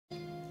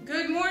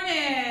Good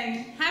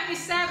morning. Happy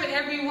Sabbath,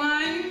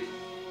 everyone.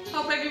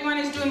 Hope everyone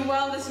is doing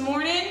well this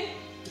morning.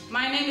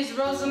 My name is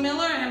Rosa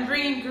Miller, and I'm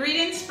bringing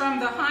greetings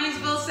from the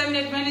Hinesville Seventh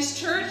Adventist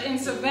Church in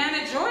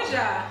Savannah,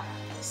 Georgia.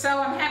 So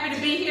I'm happy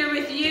to be here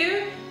with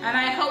you, and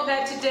I hope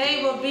that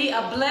today will be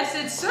a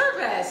blessed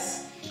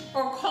service.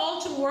 Our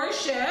call to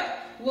worship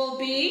will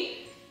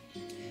be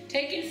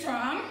taken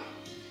from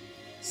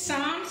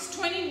Psalms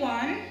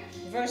 21,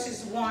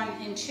 verses 1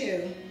 and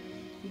 2.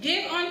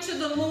 Give unto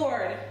the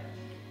Lord,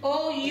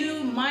 O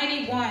you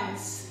mighty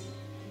ones.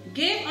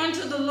 Give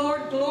unto the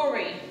Lord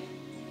glory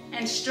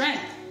and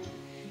strength.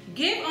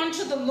 Give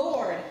unto the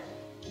Lord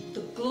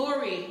the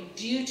glory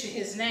due to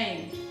his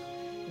name.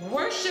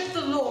 Worship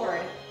the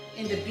Lord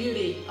in the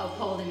beauty of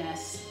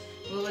holiness.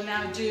 We will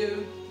now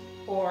do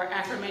our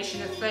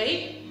affirmation of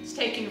faith. It's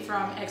taken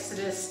from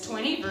Exodus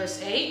 20,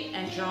 verse 8,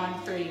 and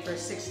John 3,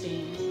 verse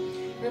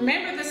 16.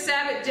 Remember the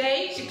Sabbath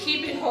day to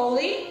keep it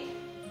holy.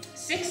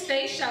 6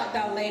 days shalt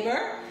thou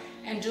labor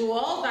and do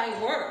all thy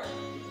work.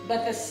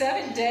 But the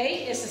seventh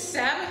day is the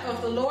Sabbath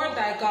of the Lord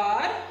thy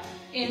God.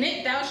 In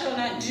it thou shalt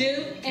not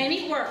do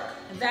any work,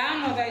 thou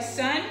nor thy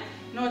son,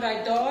 nor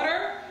thy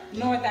daughter,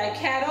 nor thy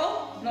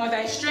cattle, nor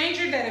thy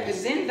stranger that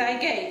is in thy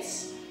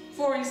gates.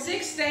 For in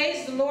 6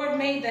 days the Lord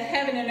made the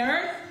heaven and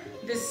earth,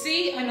 the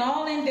sea and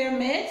all in their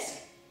midst,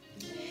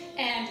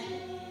 and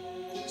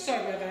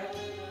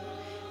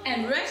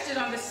rested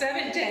on the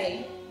seventh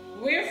day.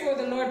 Wherefore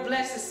the Lord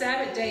blessed the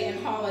Sabbath day and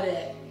hallowed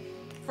it.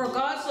 For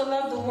God so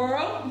loved the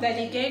world that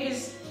he gave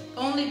his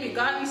only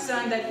begotten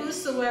Son, that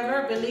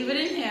whosoever believeth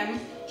in him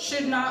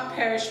should not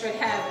perish but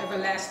have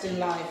everlasting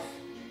life.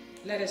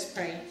 Let us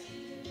pray.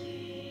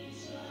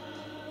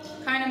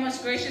 Kind and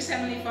most gracious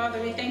Heavenly Father,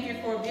 we thank you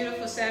for a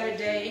beautiful Sabbath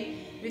day.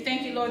 We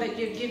thank you, Lord, that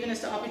you've given us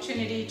the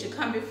opportunity to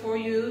come before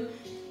you,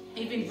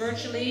 even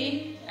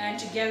virtually and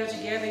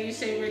together. You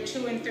say where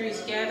 2 and 3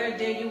 is gathered,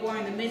 there you are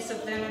in the midst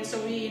of them. And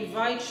so we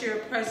invite your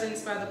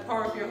presence by the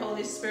power of your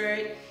Holy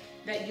Spirit,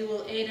 that you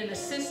will aid and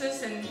assist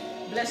us and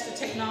bless the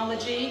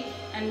technology.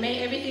 And may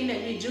everything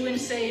that we do and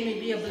say may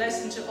be a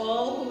blessing to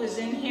all who is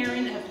in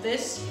hearing of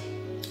this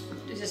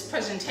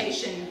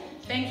presentation.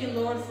 Thank you,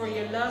 Lord, for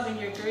your love and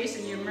your grace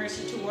and your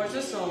mercy towards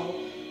us all.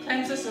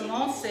 Cleanse us from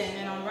all sin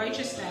and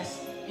unrighteousness.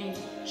 In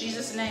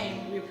Jesus'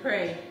 name we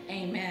pray.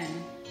 Amen.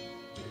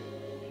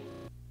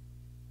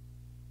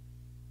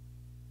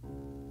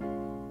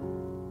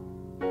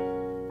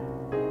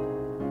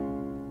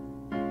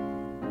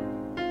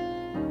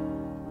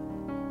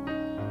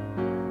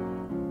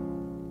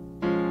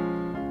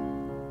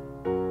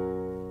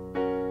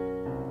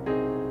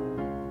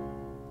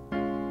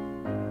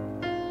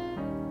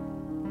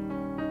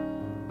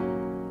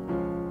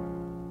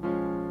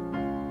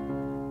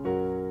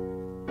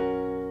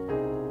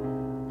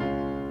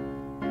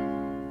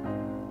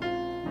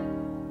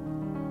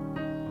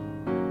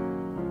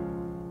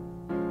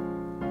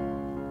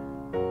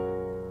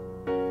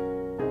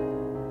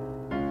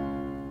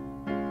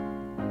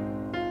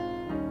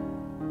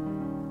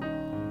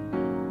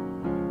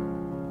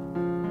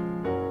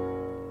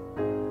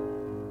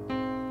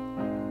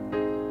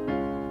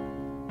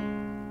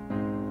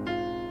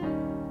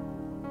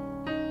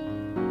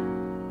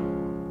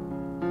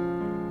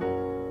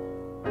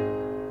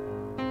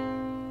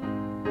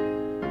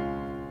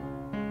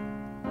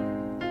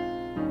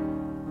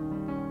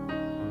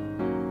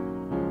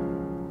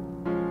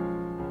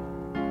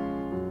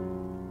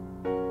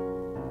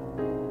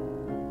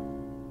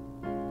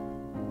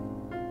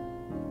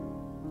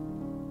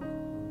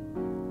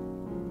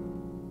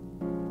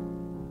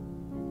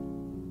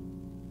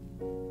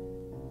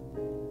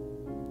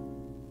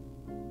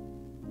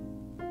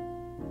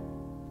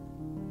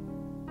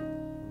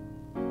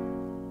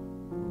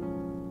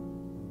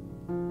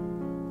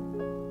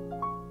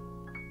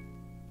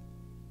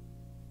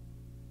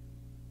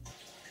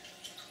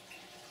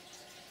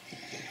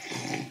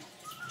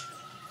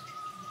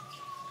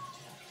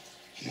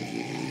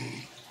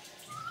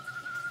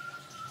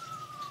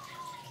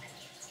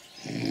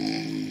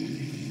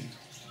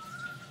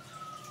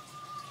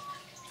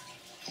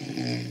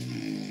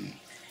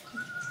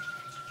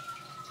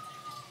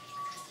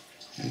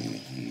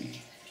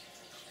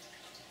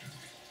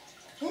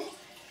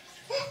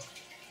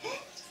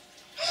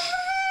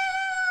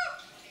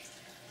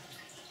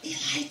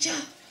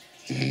 Elijah!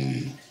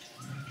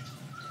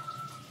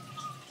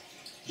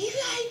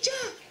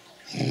 Elijah!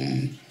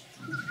 Elijah!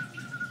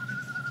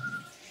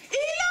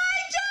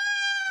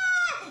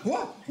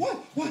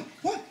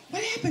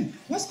 What happened?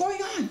 What's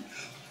going on?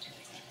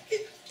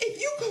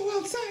 If you go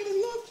outside and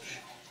look,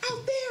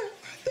 out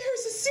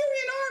there's a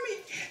Syrian army.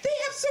 They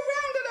have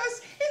surrounded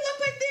us. It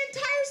looked like the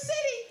entire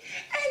city.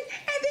 And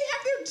they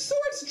have their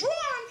swords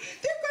drawn.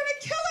 They're going to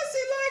kill us,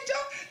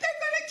 Elijah. They're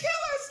going to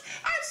kill us.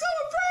 I'm so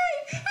afraid.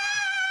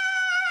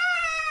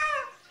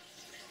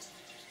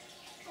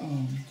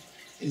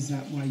 Is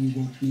that why you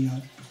woke me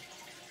up?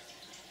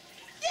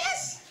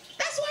 Yes,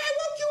 that's why I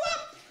woke you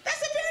up. That's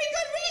a very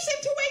good reason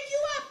to wake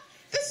you up.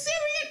 The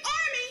Syrian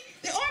army,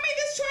 the army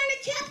that's trying to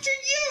capture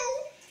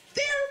you,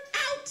 they're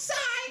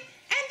outside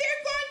and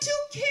they're going to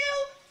kill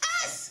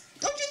us.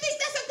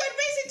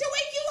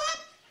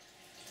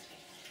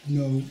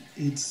 No,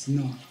 it's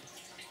not.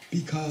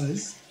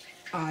 Because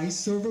I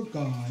serve a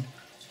God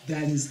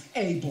that is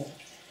able.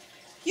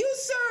 You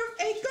serve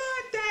a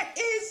God that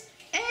is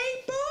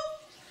able?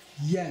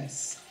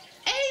 Yes,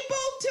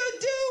 Able to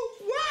do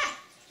what?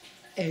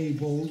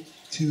 able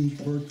to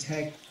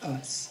protect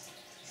us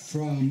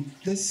from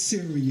the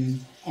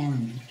Syrian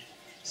army.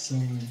 So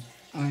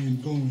I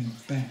am going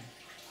back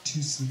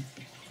to sleep.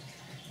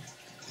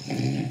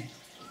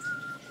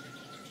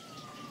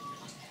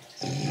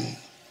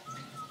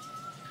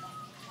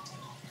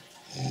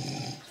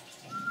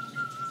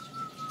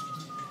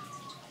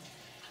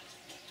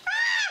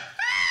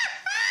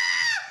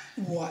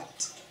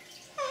 What?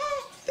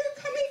 Oh, they're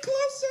coming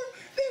closer.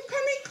 They're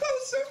coming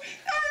closer.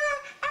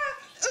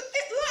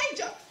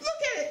 Elijah,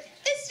 look at it.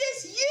 It's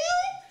just you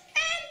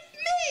and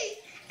me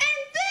and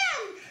them.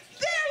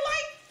 They're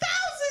like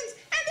thousands,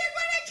 and they're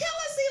going to kill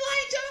us,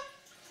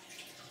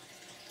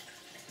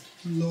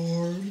 Elijah.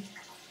 Lord,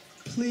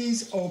 please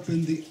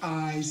open the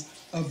eyes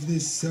of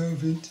this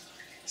servant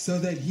so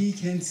that he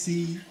can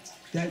see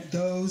that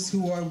those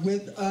who are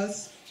with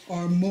us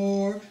are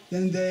more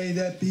than they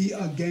that be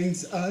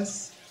against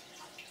us.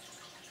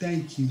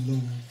 Thank you,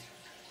 Lord.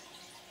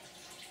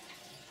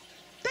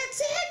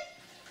 That's it?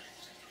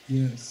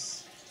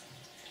 Yes.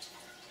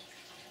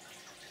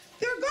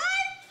 They're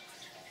gone?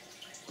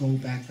 Go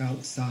back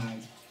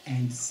outside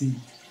and see.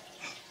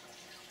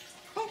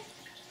 Oh,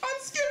 I'm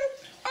scared.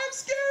 I'm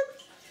scared.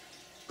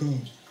 Go.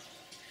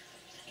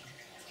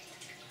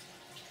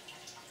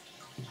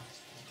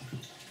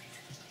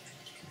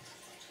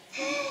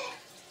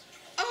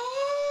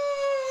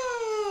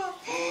 Oh,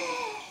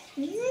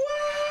 wow.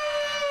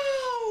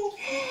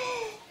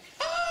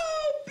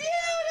 Oh,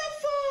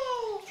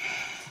 beautiful.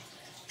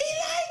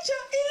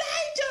 Elijah.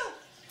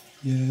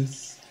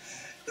 Yes.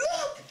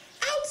 Look,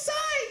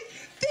 outside.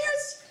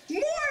 There's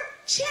more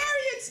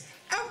chariots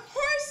of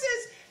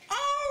horses.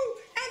 Oh,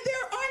 and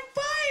they're on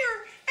fire.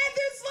 And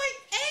there's like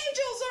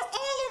angels are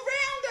all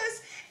around us.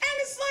 And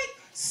it's like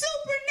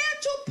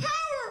supernatural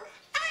power.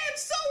 I am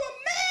so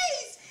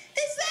amazed.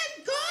 Is that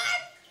God?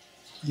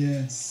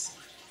 Yes.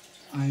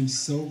 I'm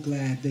so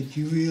glad that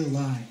you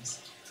realize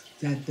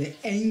that the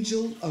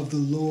angel of the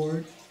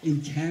Lord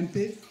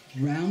encampeth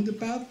round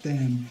about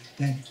them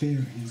that fear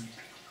him.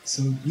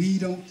 So we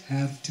don't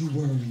have to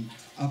worry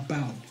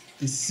about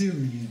the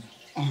Syrian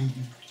army.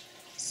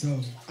 So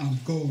I'm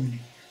going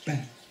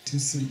back to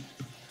sleep.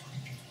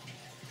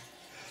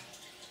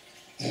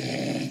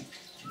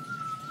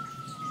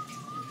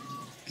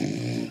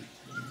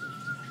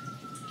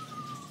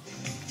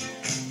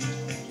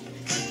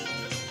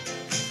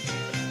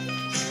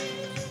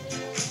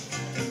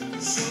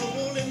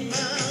 Trouble in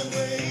my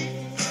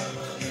way.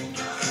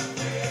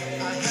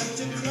 I have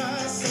to cry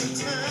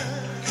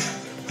sometimes.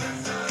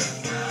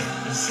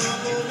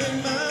 Trouble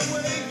in my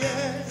way,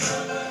 yeah.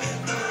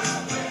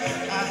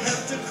 I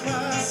have to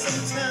cry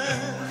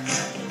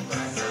sometimes.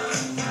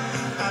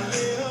 I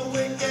lay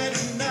awake at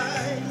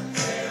night,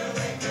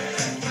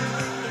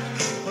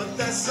 but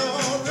that's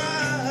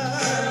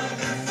alright.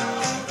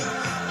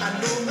 I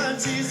know my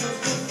Jesus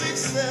will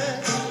fix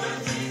that.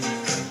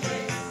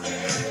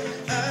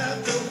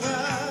 After a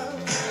while,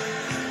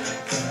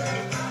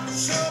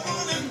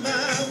 trouble in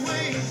my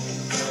way.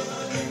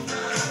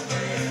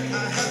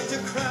 I have to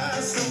cry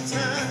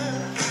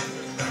sometimes.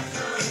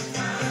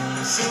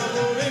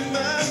 Trouble in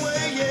my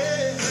way,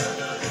 yeah.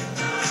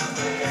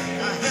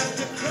 I have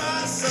to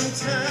cry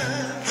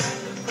sometimes.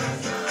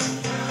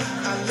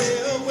 I lay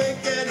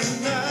awake at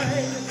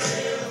night,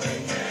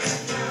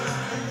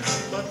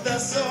 but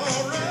that's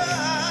alright,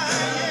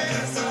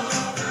 yeah.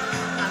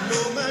 I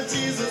know my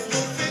Jesus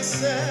will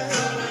fix that.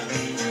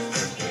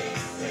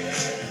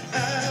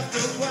 After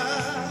a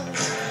while,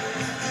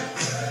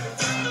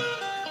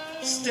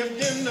 stepped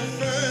in the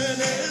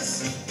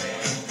furnace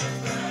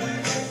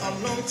a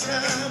long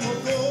time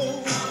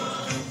ago.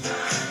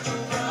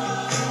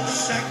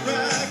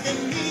 Shadrach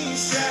and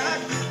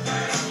Meshach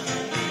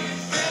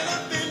and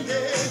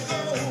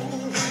Abednego,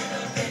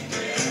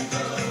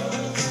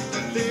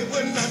 they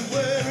were not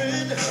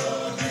worried.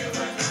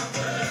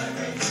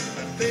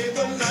 They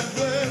were not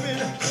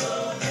worried.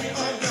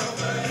 Oh no,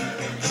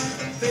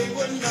 they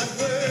were not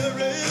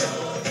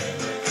worried.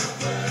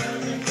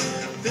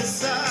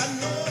 This I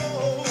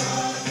know.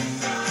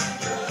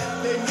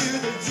 They knew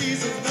that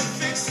Jesus would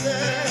fix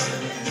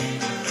that.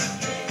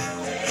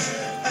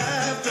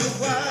 After a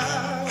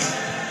while,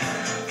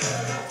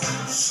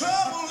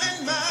 trouble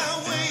in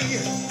my way.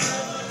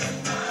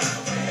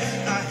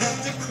 I have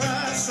to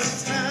cry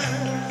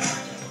sometimes.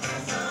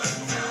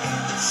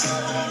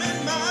 Trouble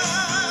in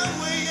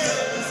my way,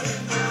 yes.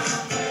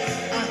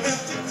 I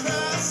have to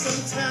cry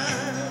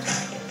sometimes.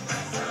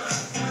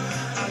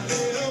 I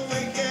lay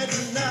awake at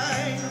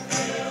night,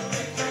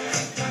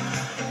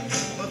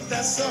 but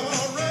that's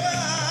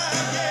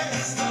alright,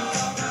 yes.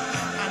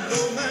 I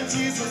know my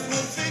Jesus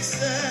will fix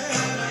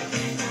that.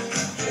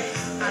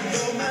 I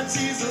know my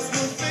Jesus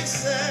will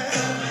fix that.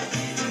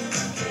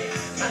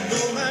 I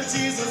know my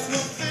Jesus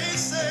will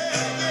fix it,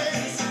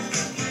 yes.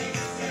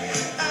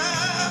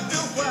 After a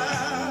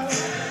while,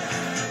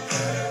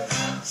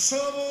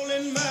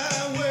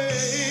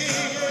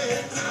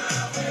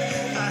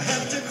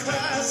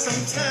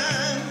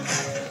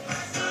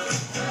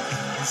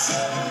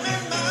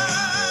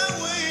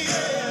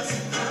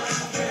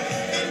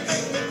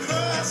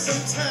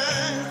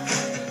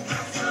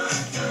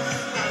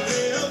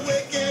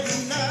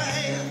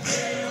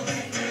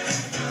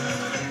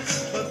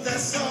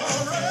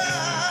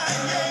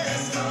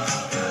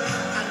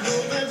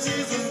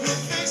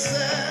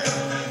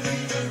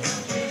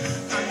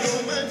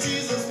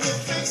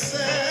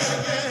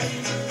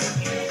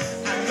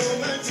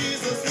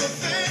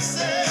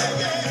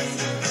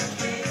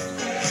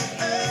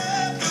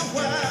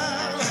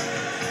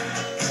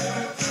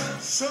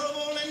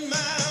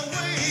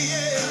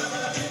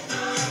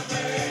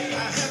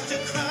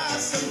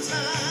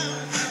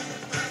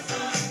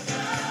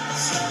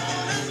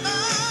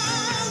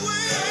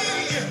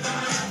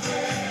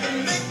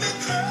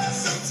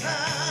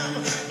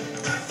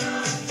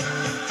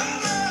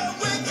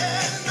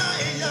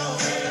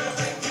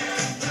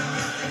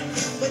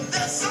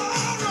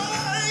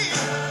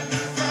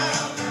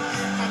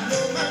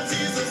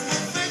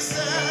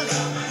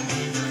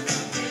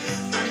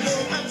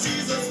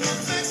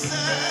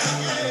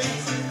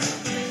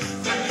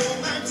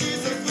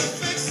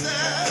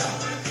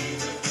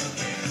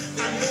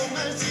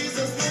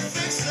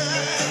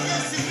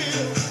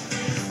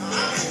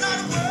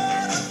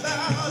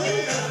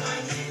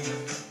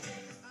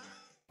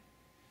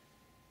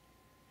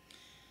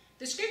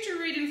 The scripture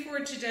reading for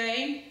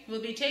today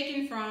will be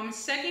taken from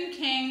 2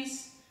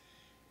 Kings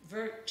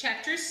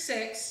chapter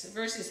 6,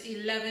 verses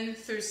 11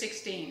 through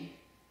 16.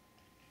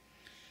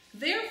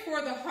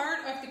 Therefore the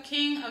heart of the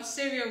king of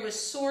Syria was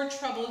sore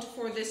troubled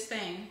for this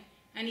thing,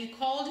 and he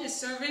called his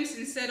servants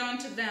and said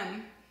unto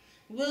them,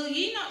 Will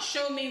ye not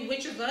show me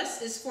which of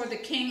us is for the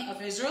king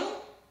of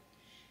Israel?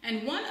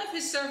 And one of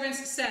his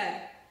servants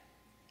said,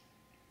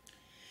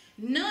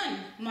 None,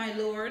 my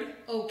lord,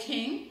 O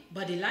king,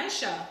 but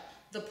Elisha,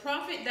 the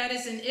prophet that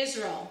is in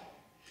Israel.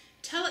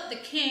 Telleth the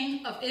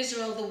king of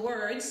Israel the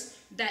words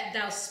that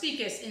thou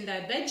speakest in thy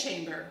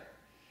bedchamber.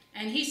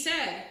 And he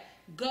said,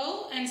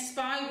 Go and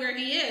spy where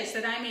he is,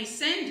 that I may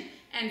send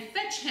and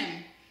fetch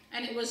him.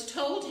 And it was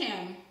told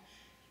him,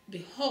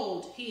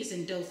 Behold, he is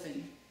in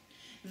Dothan.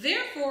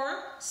 Therefore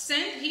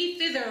sent he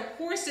thither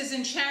horses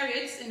and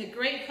chariots in a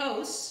great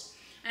host,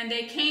 and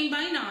they came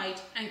by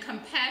night and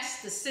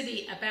compassed the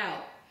city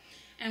about.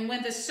 And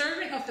when the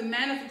servant of the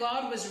man of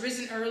God was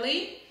risen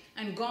early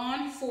and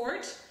gone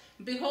forth,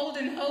 behold,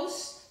 an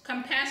host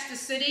compassed the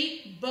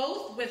city,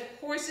 both with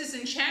horses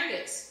and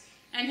chariots.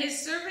 And his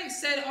servant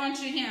said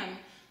unto him,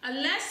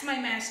 Alas, my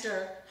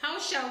master, how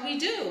shall we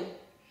do?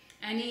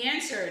 And he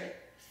answered,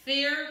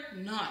 Fear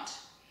not,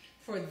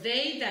 for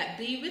they that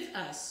be with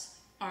us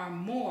are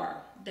more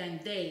than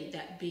they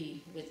that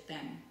be with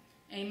them.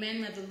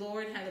 Amen. Let the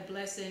Lord have a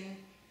blessing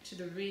to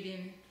the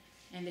reading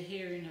and the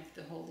hearing of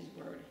the holy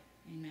word.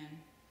 Amen.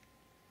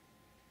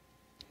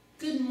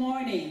 Good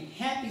morning.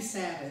 Happy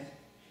Sabbath.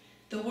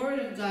 The word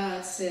of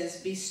God says,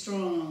 be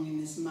strong in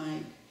his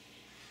might.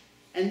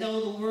 And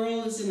though the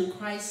world is in a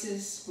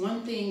crisis,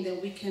 one thing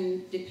that we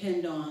can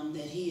depend on,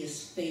 that he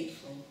is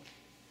faithful.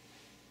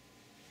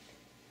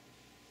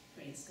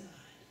 Praise God.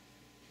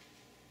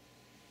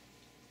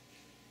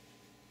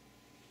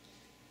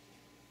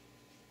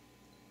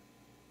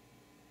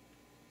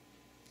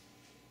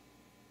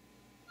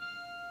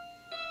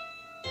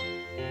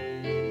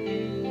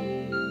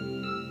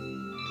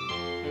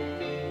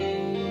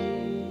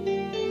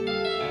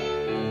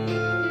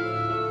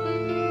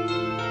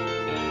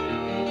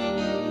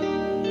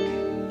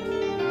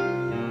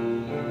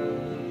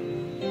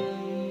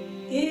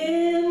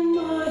 In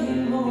my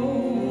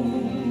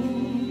moments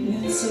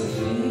of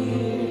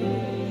fear,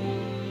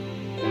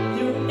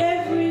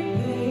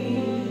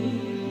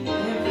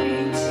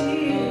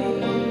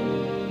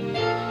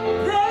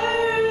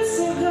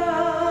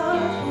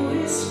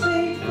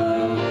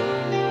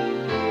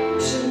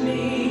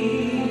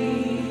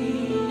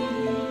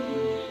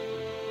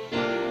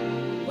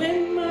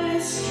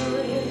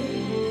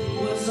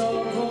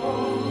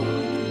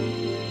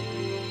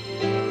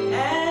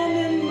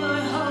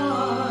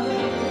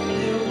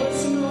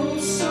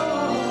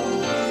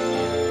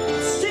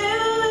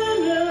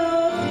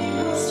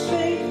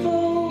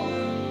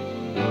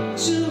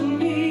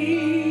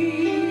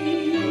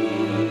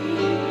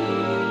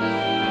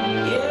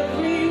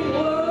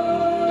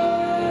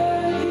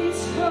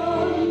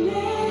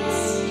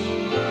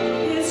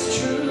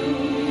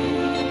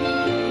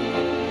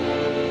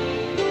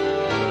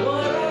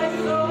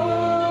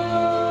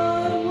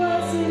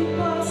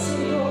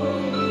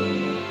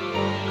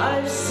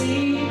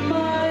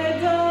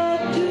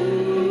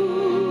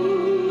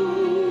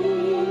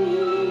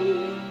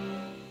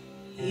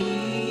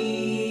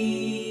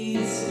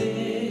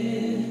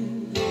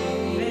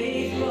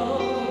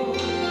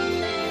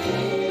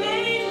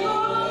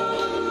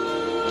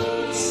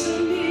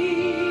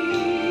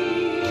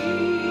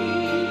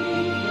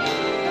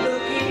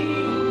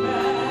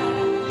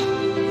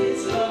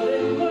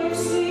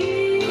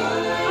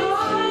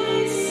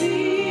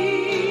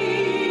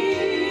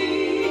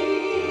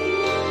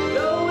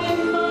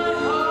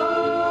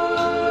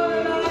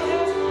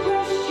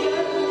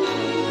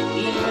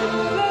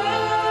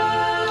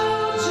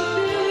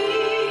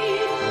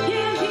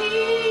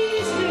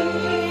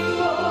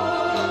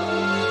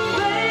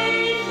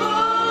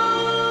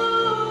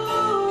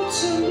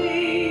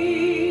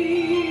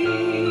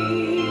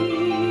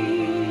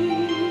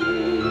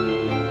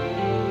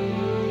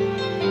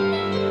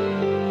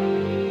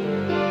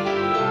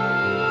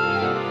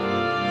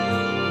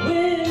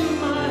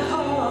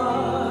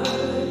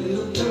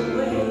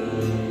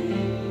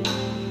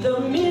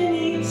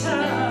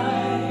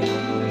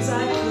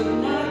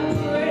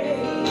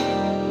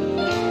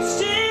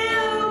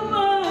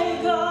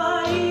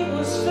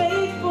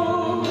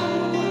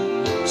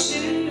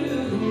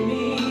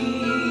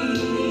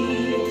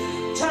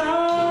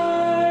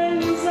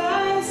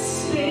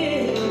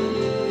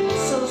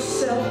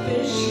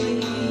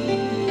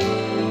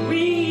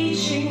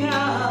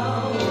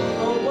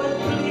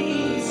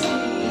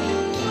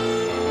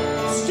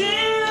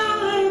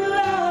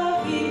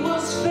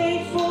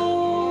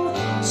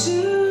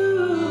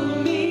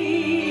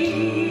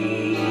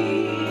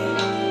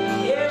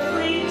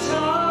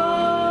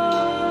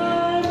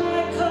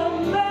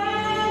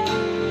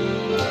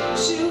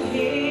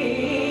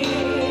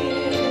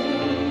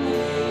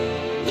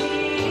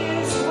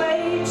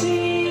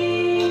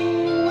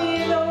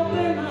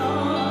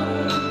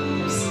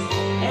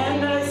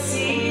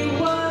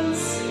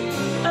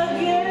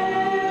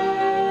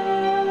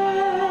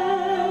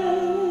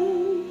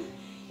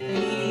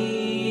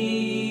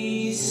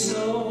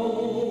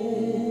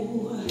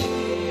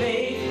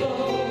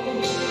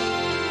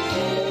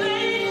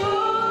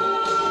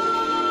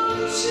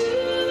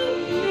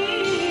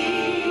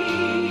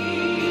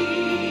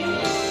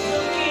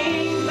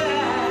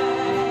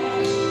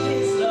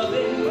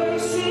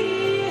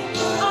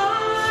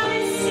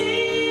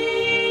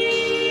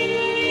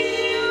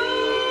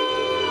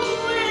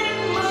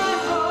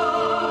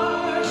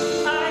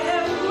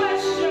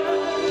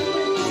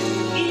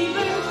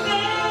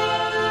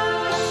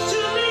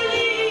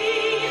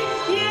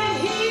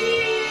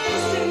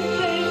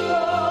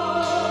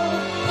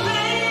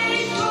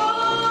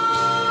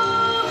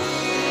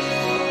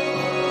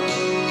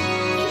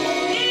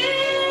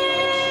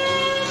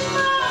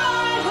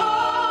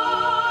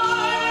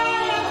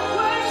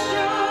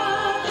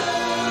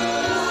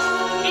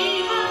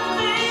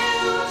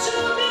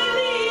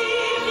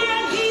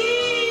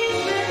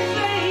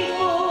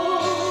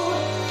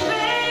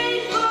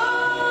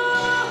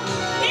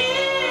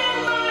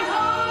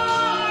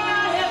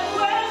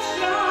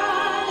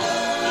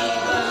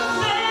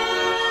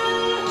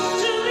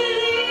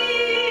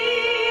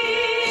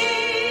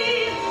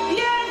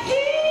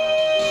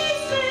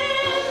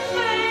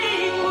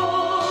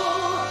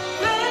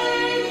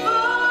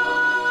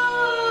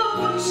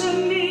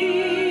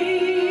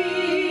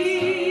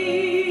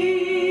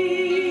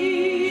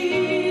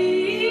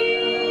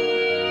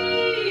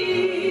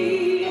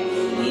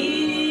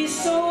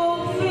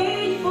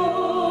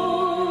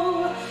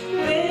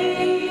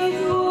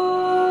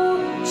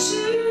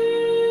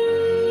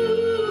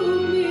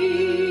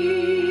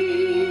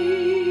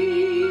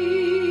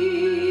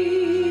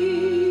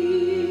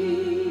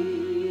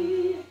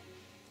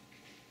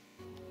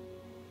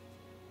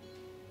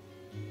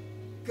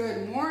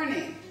 Good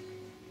morning.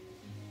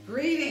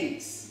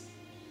 Greetings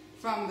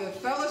from the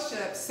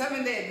Fellowship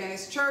Seventh-day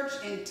Adventist Church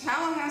in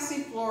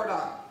Tallahassee,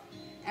 Florida,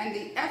 and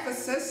the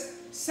Ephesus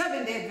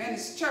Seventh-day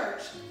Adventist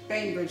Church,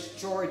 Bainbridge,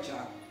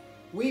 Georgia.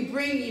 We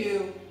bring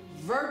you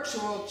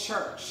virtual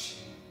church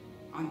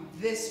on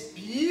this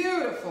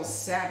beautiful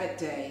Sabbath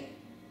day.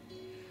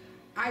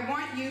 I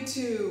want you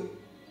to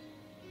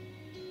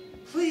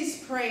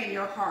please pray in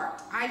your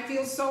heart. I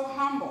feel so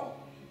humble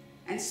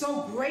and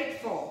so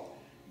grateful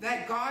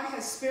that God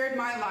has spared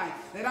my life,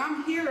 that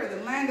I'm here in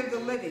the land of the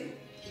living,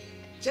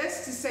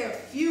 just to say a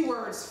few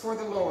words for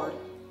the Lord.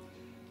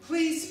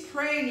 Please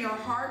pray in your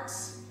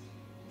hearts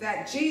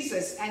that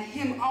Jesus and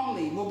Him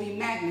only will be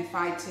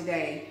magnified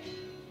today.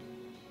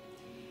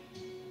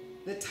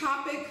 The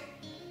topic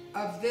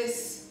of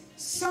this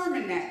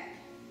sermonette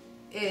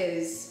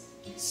is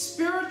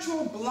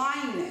spiritual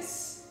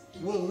blindness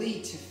will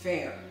lead to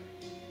fair.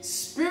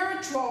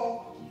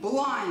 Spiritual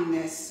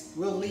blindness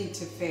will lead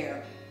to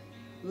fair.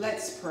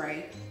 Let's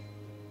pray.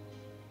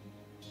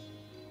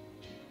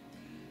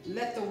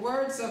 Let the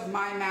words of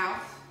my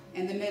mouth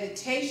and the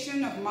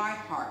meditation of my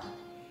heart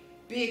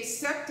be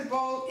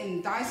acceptable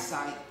in thy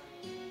sight,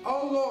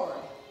 O Lord,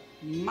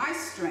 my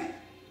strength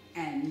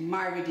and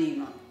my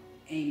Redeemer.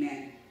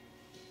 Amen.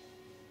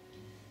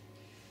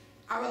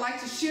 I would like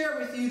to share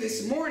with you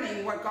this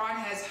morning what God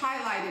has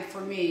highlighted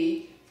for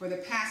me. For the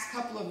past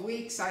couple of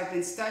weeks, I've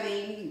been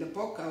studying the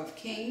book of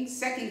Kings,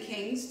 2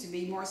 Kings to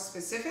be more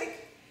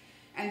specific.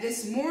 And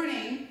this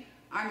morning,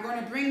 I'm going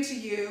to bring to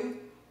you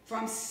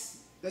from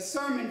the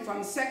sermon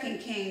from 2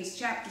 Kings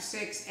chapter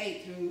 6,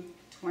 8 through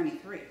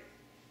 23.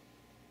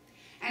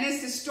 And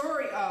it's the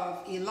story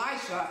of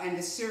Elisha and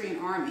the Syrian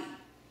army.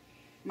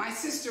 My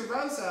sister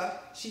Rosa,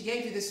 she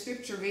gave you the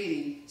scripture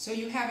reading, so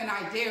you have an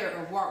idea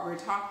of what we're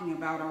talking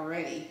about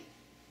already.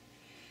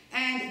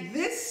 And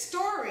this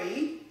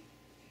story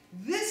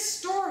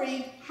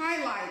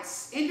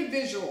highlights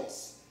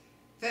individuals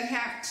that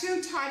have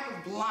two types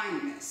of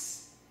blindness.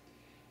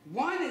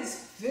 One is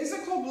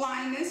physical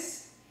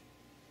blindness,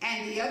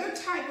 and the other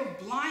type of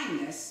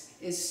blindness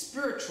is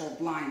spiritual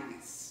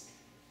blindness.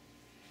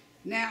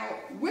 Now,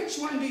 which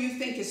one do you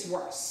think is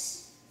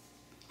worse?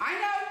 I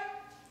know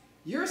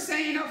you're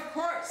saying, of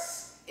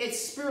course, it's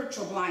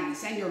spiritual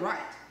blindness, and you're right.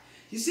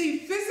 You see,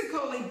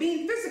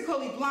 being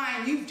physically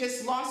blind, you've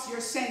just lost your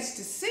sense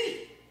to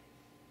see.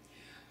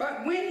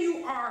 But when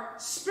you are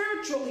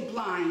spiritually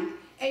blind,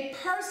 a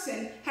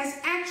person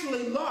has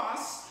actually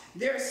lost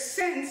their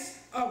sense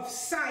of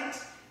sight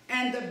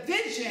and the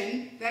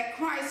vision that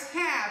Christ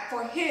had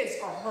for his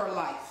or her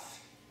life.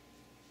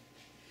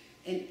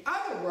 In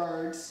other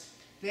words,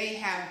 they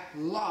have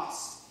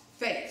lost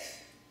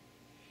faith.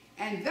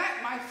 And that,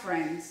 my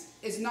friends,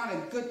 is not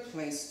a good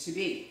place to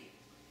be.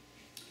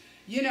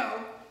 You know,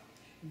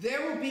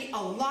 there will be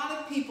a lot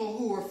of people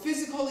who are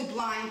physically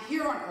blind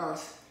here on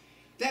earth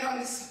that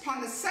upon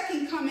the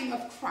second coming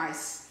of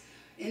Christ,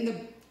 in the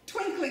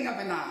twinkling of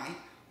an eye,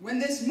 when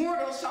this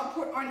mortal shall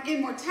put on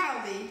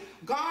immortality,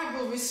 God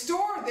will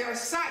restore their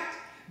sight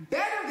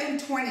better than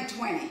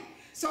 20/20.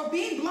 So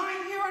being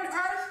blind here on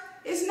earth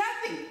is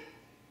nothing,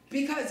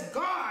 because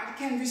God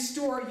can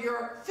restore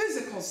your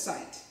physical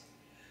sight.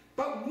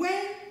 But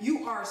when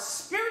you are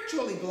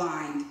spiritually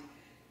blind,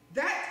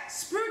 that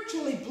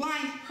spiritually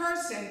blind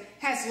person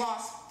has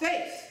lost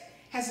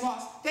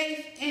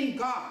faith in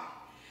God.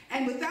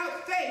 And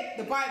without faith,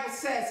 the Bible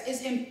says,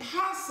 it's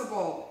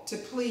impossible to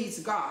please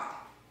God.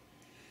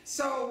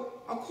 So,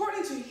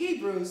 according to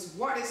Hebrews,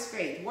 what is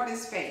faith? What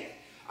is faith?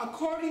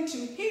 According to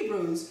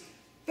Hebrews,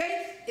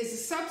 faith is the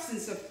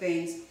substance of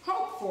things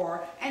hoped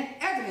for and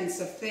evidence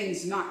of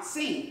things not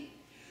seen.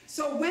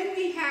 So when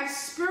we have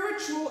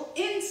spiritual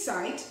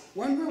insight,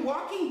 when we're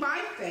walking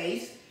by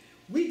faith,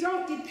 we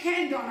don't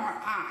depend on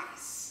our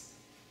eyes.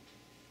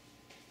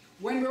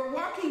 When we're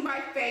walking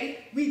by faith,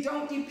 we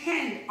don't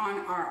depend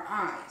on our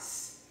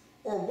eyes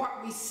or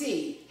what we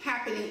see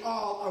happening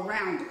all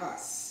around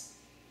us.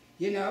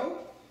 You know,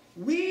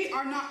 we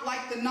are not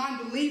like the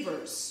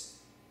non-believers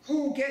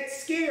who get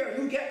scared,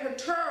 who get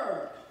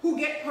perturbed, who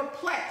get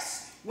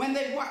perplexed when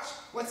they watch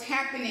what's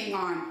happening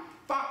on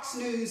Fox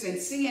News and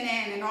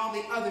CNN and all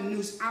the other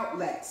news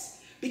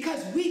outlets.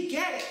 Because we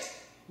get it.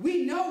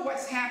 We know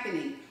what's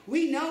happening.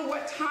 We know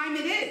what time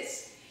it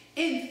is.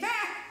 In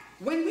fact,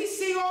 when we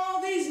see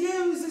all these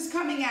news is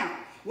coming out,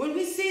 when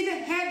we see the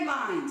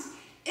headlines,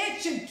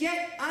 it should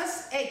get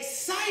us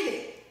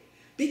excited,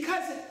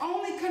 because it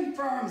only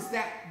confirms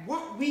that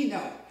what we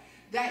know,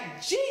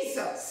 that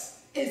Jesus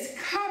is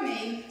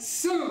coming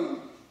soon.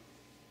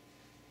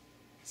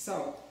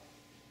 So,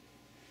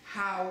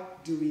 how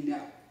do we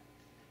know?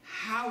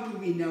 How do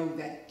we know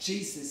that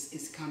Jesus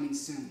is coming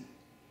soon?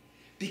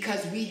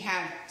 Because we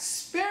have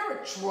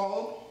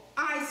spiritual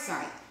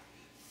eyesight,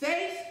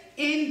 faith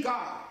in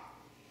God.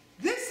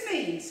 This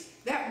means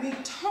that we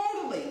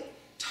totally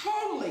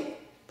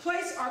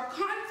place our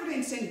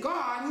confidence in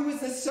God, who is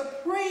the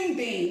supreme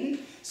being,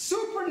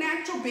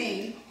 supernatural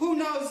being, who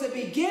knows the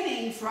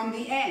beginning from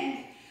the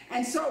end.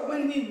 And so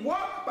when we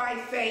walk by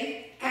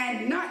faith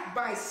and not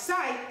by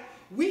sight,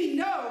 we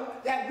know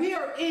that we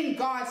are in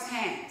God's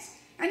hands.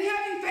 And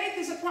having faith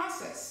is a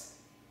process.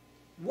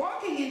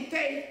 Walking in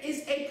faith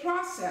is a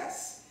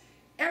process.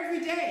 Every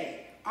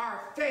day,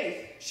 our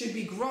faith should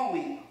be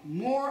growing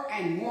more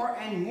and more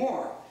and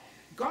more.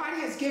 God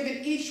has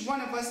given each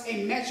one of us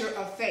a measure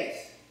of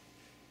faith.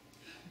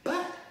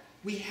 But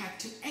we have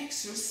to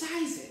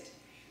exercise it.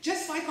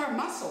 Just like our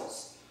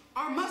muscles.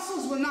 Our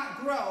muscles will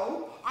not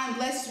grow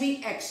unless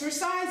we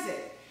exercise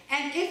it.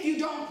 And if you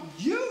don't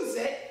use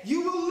it,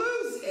 you will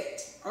lose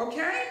it.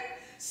 Okay?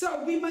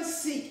 So we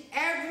must seek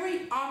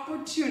every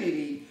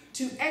opportunity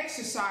to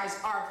exercise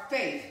our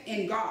faith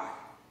in God.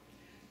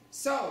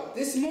 So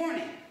this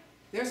morning,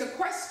 there's a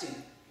question.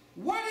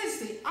 What is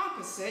the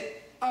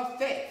opposite of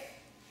faith?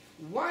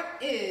 What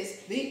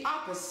is the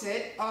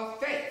opposite of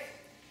faith?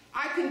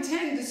 I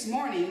contend this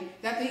morning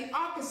that the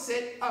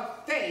opposite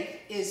of faith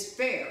is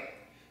fear.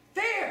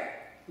 Fear.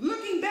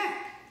 Looking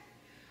back,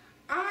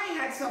 I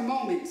had some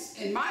moments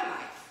in my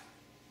life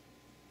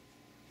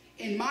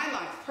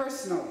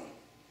personally,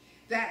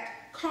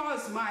 that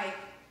caused my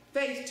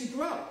faith to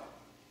grow.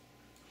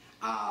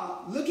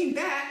 Looking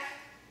back,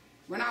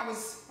 when I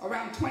was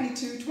around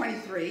 22,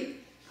 23,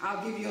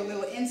 I'll give you a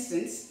little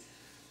instance.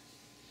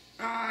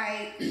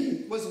 I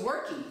was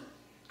working.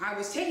 I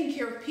was taking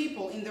care of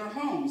people in their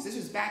homes. This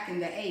was back in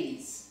the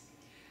 80s.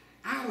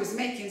 I was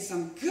making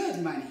some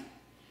good money.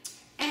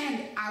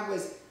 And I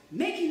was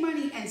making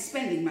money and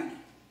spending money.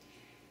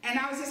 And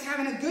I was just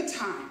having a good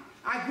time.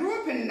 I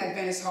grew up in an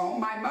Adventist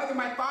home. My mother,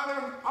 my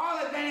father, all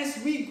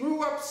Adventists. We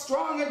grew up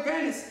strong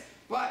Adventists.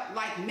 But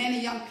like many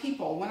young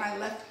people, when I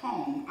left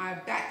home, I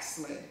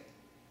backslid.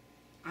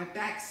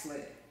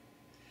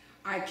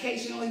 I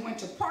occasionally went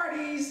to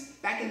parties.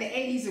 Back in the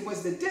 80s, it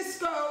was the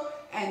disco,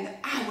 and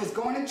I was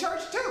going to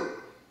church too.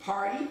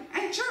 Party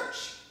and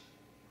church.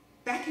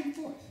 Back and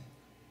forth.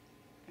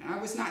 And I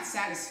was not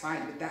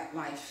satisfied with that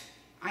life.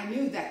 I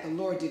knew that the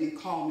Lord didn't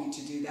call me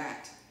to do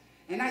that.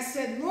 And I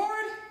said,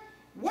 Lord,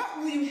 what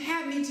will you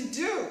have me to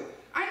do?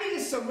 I need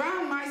to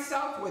surround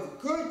myself with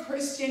good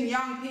Christian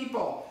young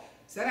people.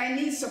 Said I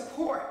need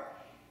support.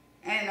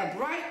 And a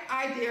bright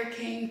idea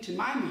came to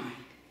my mind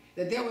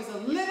that there was a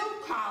little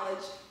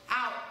college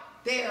out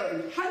there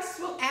in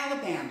Huntsville,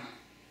 Alabama,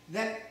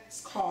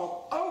 that's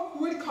called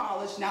Oakwood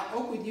College, now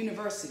Oakwood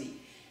University.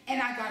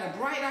 And I got a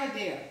bright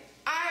idea.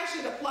 I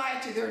should apply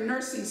to their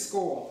nursing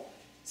school.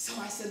 So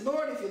I said,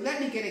 Lord, if you let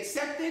me get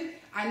accepted,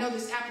 I know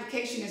this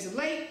application is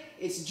late,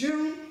 it's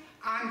June,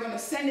 I'm going to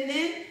send it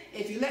in.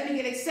 If you let me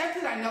get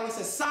accepted, I know it's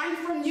a sign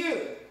from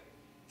you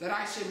that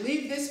I should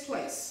leave this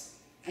place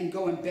and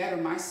go and better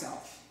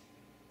myself.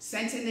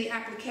 Sent in the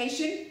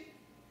application,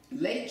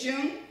 late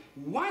June.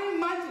 1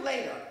 month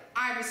later,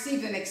 I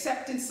received an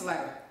acceptance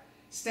letter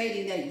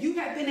stating that you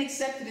have been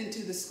accepted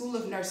into the School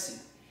of Nursing.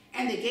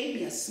 And they gave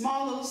me a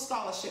small little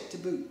scholarship to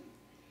boot.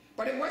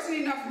 But it wasn't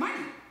enough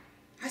money.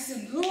 I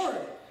said, Lord,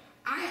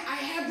 I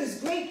have this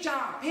great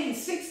job paying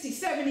 $60,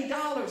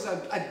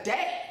 $70 a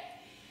day.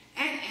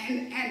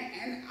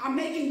 And I'm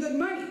making good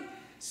money.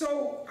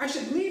 So I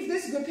should leave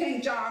this good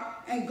paying job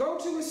and go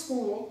to a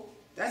school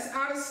that's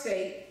out of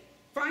state,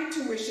 find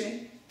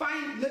tuition,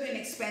 find living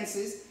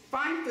expenses,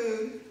 find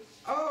food.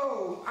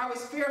 Oh, I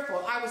was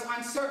fearful. I was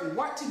uncertain.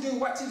 What to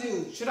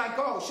do? Should I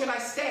go? Should I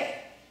stay?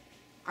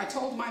 I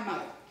told my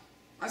mother.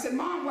 I said,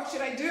 Mom, what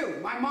should I do?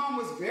 My mom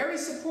was very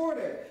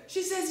supportive.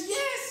 She says,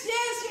 yes,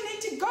 you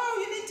need to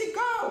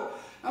go.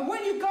 And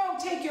when you go,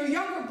 take your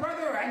younger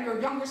brother and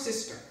your younger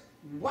sister.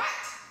 What?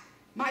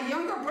 My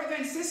younger brother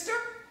and sister?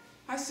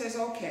 I says,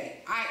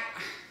 okay.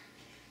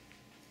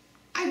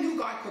 I knew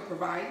God could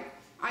provide.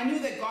 I knew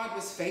that God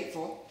was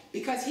faithful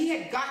because he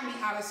had gotten me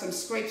out of some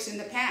scrapes in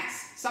the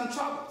past, some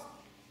troubles.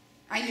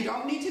 And you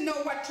don't need to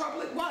know what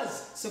trouble it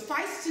was.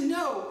 Suffice to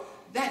know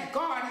that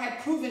God had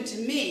proven to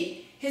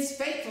me his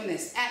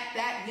faithfulness at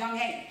that young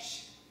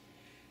age.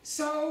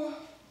 So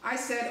I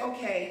said,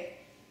 okay,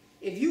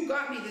 if you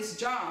got me this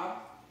job,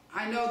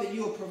 I know that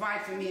you will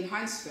provide for me in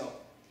Huntsville.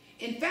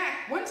 In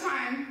fact, one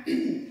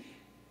time,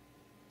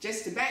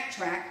 just to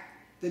backtrack,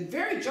 the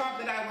very job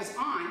that I was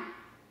on,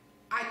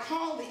 I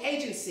called the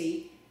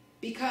agency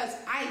because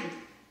I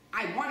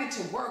wanted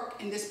to work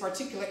in this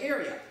particular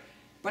area,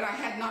 but I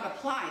had not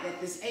applied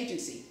at this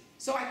agency.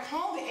 So I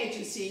called the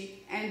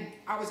agency and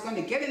I was going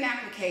to get an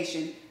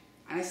application.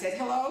 And I said,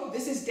 hello,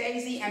 this is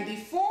Daisy. And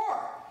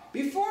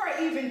before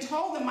I even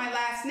told them my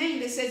last name,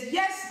 they said,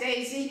 yes,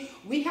 Daisy,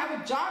 we have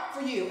a job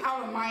for you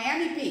out of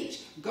Miami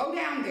Beach. Go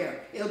down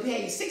there. It'll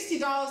pay you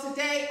 $60 a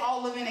day,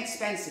 all living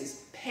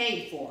expenses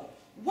paid for.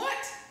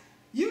 What?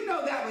 You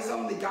know that was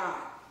only God.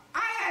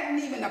 I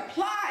hadn't even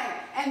applied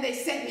and they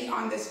sent me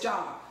on this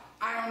job.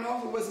 I don't know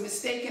if it was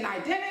mistaken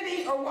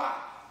identity or what,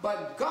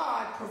 but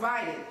God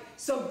provided.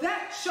 So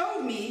that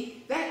showed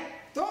me that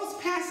those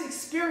past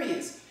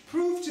experiences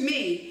proved to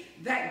me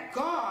that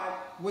God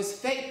was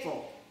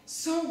faithful.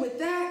 So with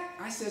that,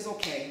 I says,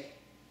 okay,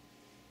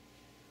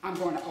 I'm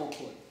going to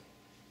Oakwood.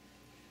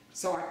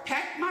 So I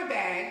packed my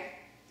bag,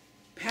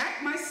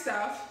 packed my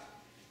stuff,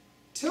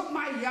 took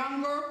my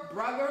younger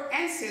brother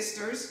and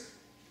sisters,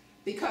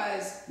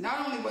 because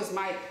not only was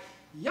my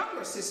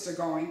younger sister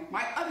going,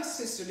 my other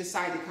sister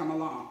decided to come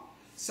along.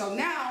 So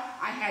now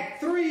I had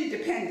 3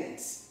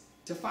 dependents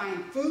to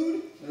find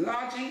food,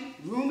 lodging,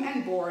 room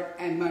and board,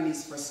 and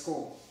monies for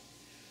school.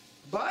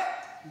 But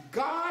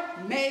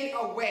God made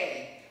a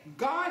way.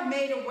 God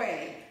made a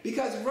way,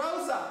 because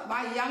Rosa,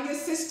 my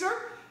youngest sister,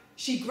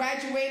 she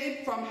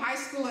graduated from high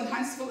school in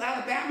Huntsville,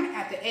 Alabama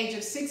at the age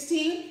of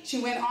 16.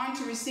 She went on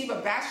to receive a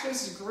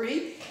bachelor's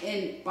degree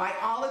in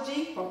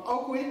biology from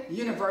Oakwood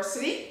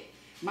University.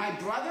 My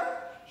brother,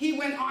 he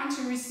went on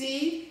to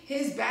receive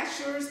his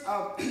bachelor's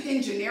of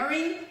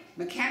engineering,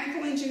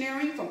 mechanical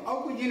engineering from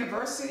Oakwood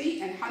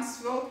University and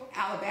Huntsville,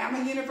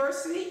 Alabama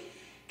University.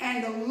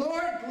 And the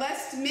Lord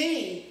blessed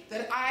me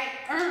that I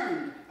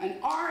earned an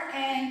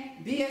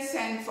RN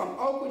BSN from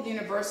Oakwood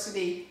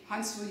University,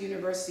 Huntsville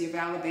University of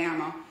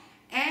Alabama,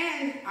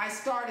 and I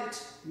started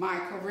my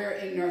career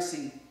in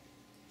nursing.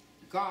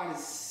 God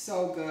is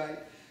so good.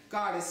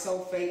 God is so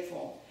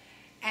faithful.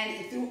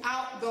 And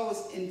throughout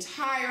those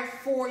entire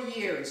 4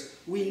 years,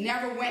 we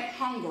never went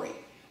hungry.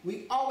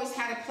 We always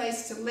had a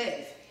place to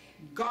live.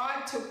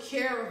 God took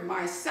care of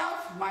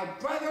myself, my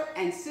brother,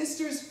 and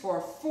sisters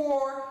for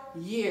 4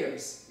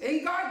 years.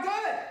 Isn't God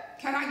good?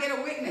 Can I get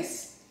a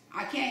witness?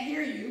 I can't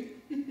hear you.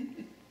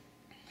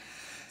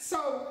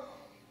 So,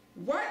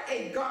 what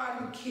a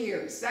God who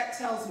cares. That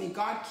tells me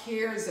God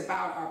cares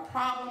about our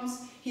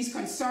problems. He's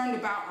concerned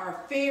about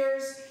our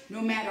fears,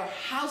 no matter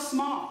how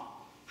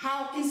small,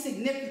 how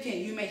insignificant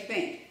you may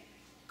think.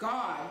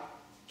 God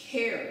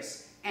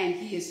cares, and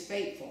He is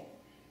faithful.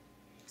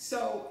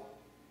 So,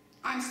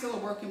 I'm still a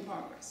work in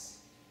progress.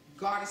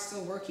 God is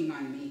still working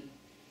on me.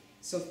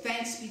 So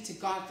thanks be to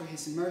God for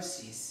His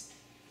mercies.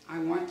 I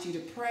want you to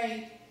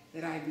pray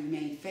that I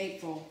remain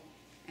faithful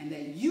and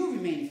that you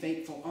remain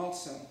faithful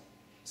also.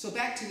 So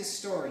back to the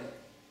story,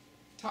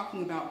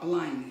 talking about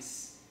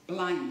blindness.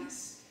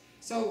 Blindness.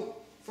 So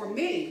for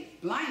me,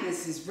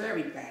 blindness is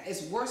very bad.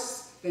 It's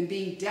worse than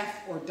being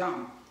deaf or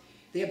dumb.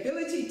 The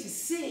ability to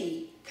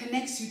see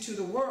connects you to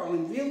the world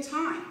in real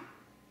time.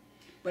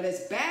 But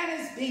as bad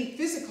as being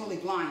physically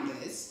blind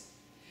is,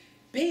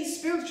 being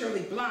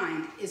spiritually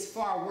blind is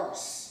far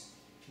worse.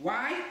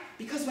 Why?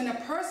 Because when a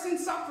person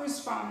suffers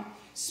from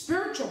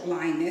spiritual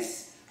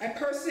blindness, a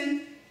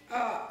person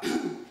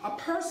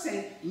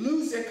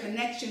loses their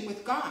connection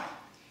with God.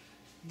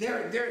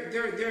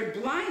 Their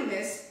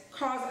blindness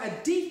causes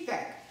a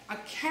defect, a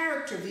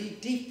character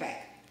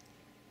defect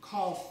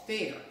called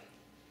fear.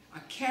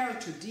 A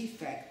character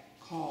defect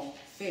called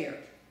fear.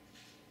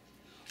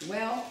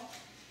 Well,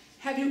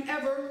 have you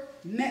ever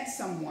met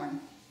someone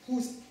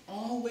who's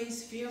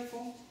always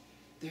fearful?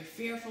 They're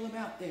fearful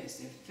about this,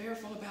 they're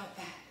fearful about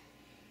that.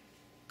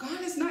 God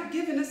has not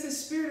given us a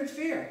spirit of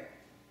fear.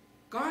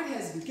 God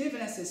has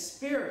given us a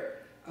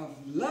spirit of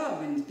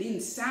love and being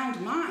sound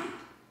mind.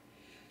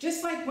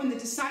 Just like when the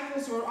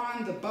disciples were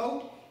on the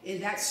boat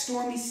in that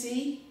stormy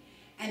sea,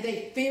 and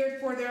they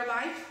feared for their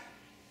life,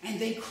 and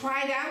they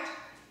cried out,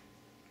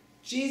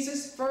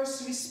 Jesus'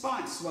 first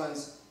response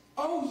was,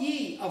 "O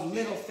ye of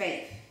little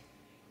faith."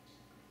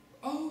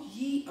 O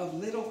ye of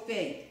little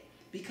faith,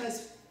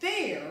 because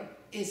fear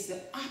is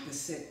the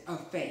opposite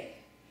of faith.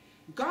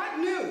 God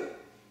knew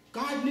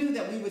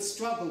that we would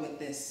struggle with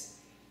this.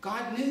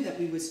 God knew that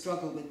we would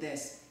struggle with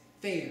this,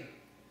 fear.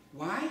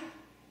 Why?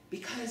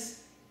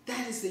 Because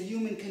that is the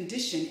human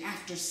condition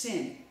after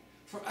sin,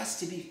 for us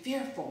to be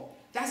fearful.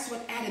 That's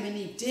what Adam and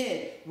Eve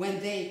did when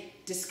they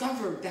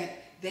discovered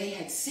that they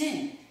had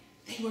sinned.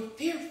 They were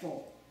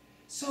fearful.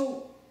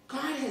 So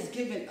God has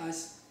given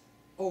us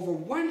over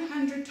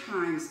 100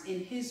 times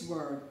in His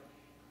word,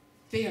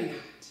 fear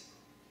not,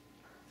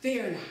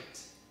 fear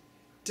not,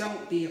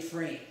 don't be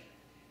afraid,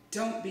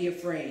 don't be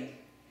afraid.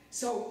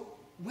 So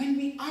when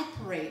we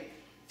operate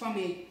from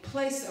a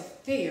place of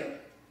fear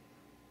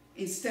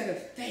instead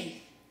of faith,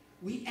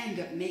 we end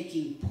up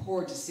making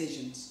poor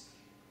decisions.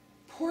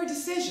 Poor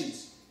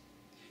decisions.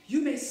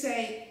 You may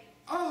say,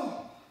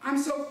 "Oh,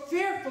 I'm so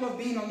fearful of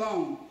being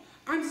alone.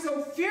 I'm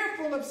so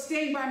fearful of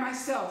staying by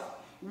myself.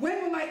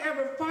 When will I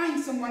ever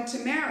find someone to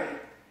marry?"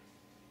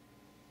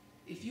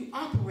 If you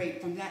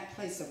operate from that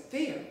place of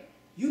fear,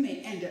 you may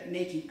end up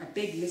making a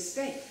big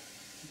mistake.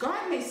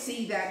 God may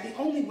see that the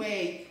only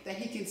way that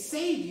He can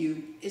save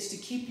you is to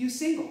keep you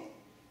single.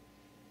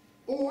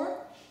 Or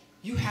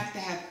you have to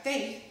have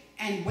faith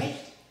and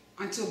wait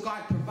until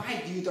God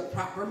provides you the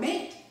proper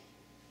mate.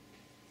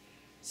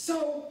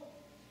 So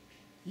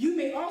you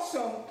may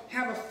also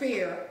have a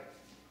fear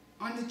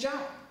on the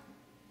job.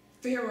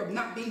 Fear of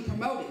not being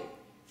promoted.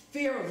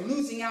 Fear of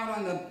losing out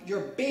on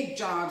your big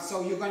job,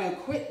 so you're going to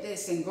quit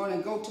this and going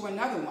to go to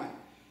another one.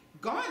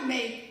 God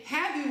may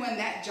have you in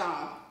that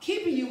job,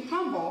 keeping you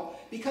humble,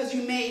 because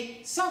you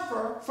may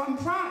suffer from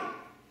pride.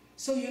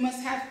 So you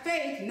must have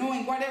faith,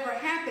 knowing whatever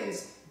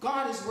happens,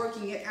 God is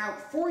working it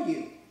out for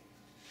you.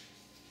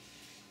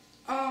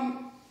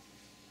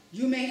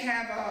 You may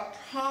have a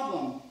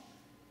problem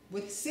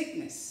with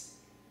sickness,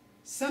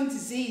 some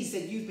disease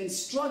that you've been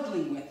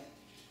struggling with,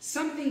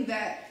 something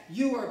that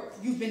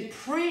you've been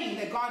praying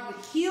that God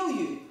would heal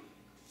you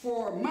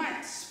for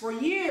months, for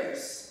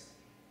years,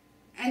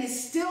 and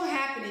it's still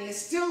happening,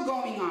 it's still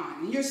going on,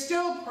 and you're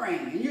still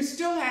praying, and you're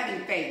still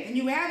having faith, and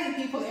you're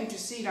having people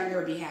intercede on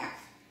your behalf.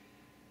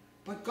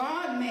 But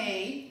God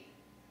may,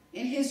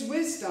 in his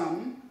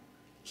wisdom,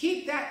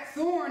 keep that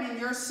thorn in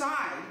your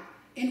side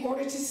in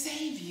order to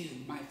save you,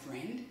 my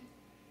friend.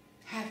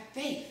 Have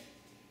faith.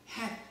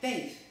 Have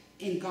faith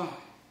in God.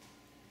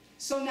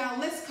 So now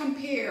let's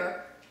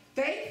compare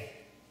faith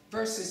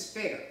versus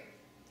fear.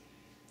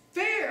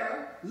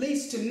 Fear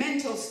leads to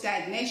mental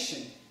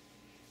stagnation.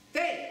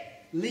 Faith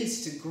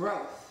leads to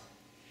growth.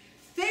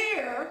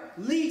 Fear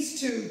leads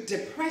to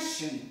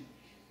depression.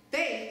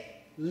 Faith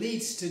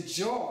leads to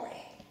joy.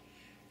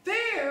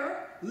 Fear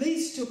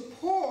leads to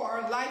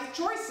poor life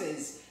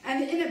choices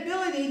and the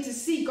inability to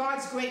see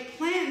God's great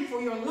plan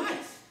for your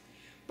life.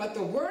 But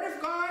the Word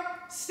of God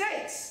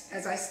states,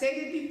 as I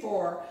stated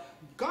before,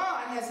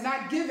 God has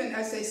not given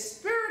us a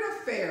spirit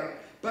of fear,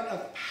 but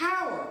of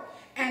power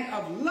and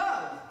of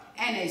love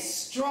and a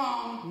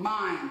strong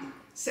mind.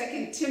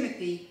 2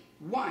 Timothy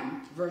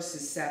 1,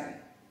 verses 7.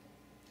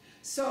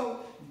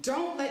 So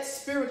don't let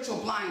spiritual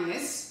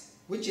blindness,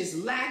 which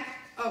is lack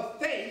of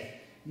faith,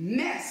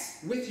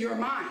 mess with your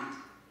mind.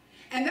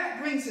 And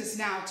that brings us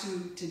now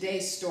to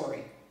today's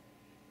story.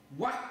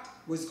 What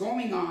was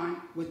going on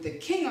with the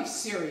king of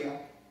Syria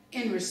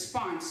in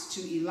response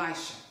to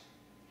Elisha?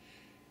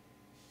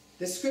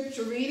 The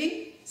scripture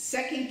reading,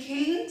 2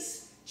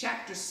 Kings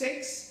chapter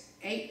 6,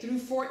 8 through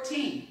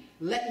 14.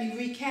 Let me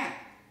recap.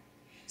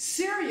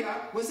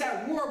 Syria was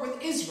at war with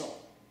Israel.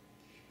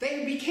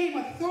 They became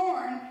a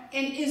thorn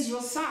in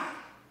Israel's side.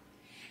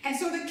 And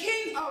so the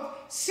king of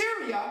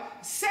Syria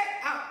set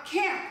out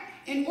camp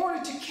in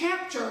order to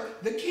capture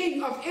the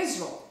king of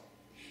Israel.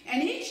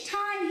 And each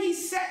time he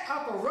set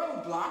up a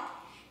roadblock,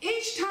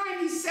 each time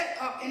he set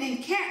up an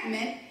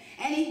encampment,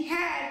 and he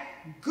had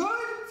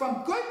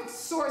from good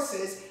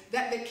sources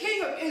that the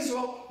king of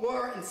Israel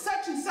were in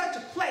such and such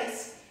a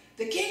place,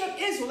 the king of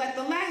Israel at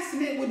the last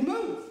minute would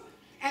move.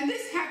 And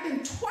this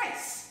happened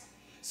twice.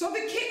 So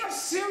the king of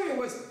Syria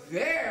was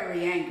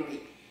very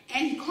angry.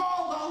 And he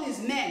called all his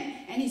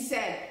men and he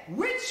said,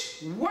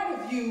 which one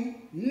of you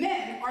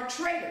men are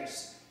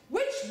traitors?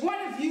 Which one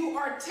of you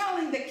are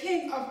telling the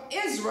king of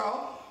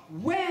Israel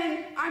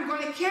when I'm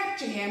going to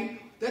capture him,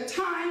 the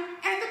time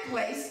and the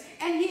place,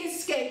 and he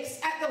escapes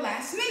at the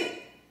last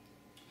minute?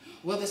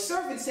 Well, the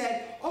servant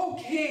said, O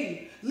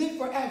king, live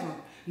forever.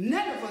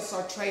 None of us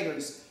are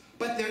traitors,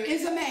 but there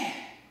is a man.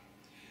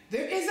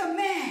 There is a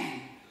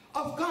man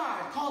of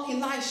God called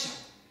Elisha.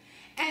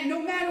 And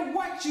no matter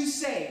what you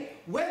say,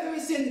 whether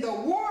it's in the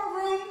war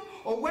room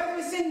or whether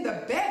it's in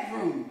the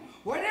bedroom,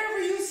 whatever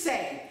you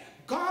say,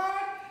 God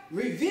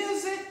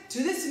reveals it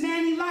to this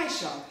man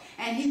Elisha,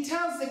 and he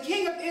tells the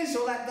king of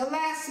Israel at the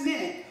last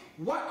minute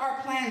what our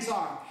plans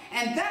are.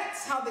 And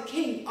that's how the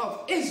king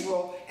of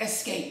Israel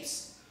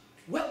escapes.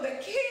 Well,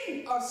 the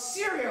king of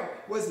Syria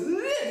was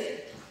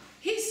livid.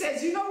 He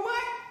says, you know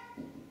what?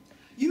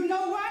 You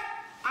know what?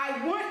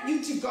 I want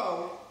you to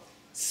go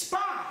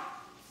spy.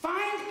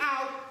 Find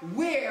out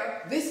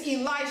where this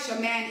Elisha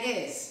man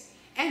is.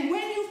 And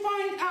when you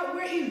find out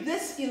where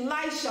this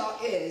Elisha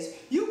is,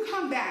 you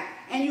come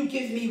back and you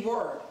give me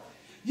word.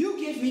 You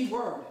give me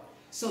word.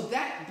 So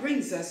that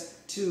brings us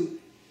to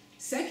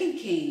 2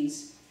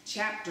 Kings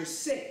chapter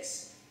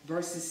 6,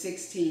 verses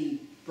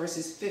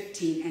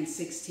 15 and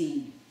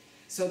 16.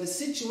 So the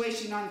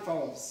situation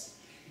unfolds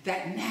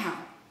that now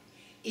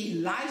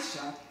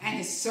Elisha and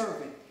his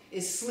servant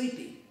is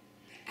sleeping.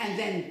 And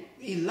then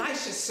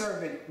Elisha's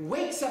servant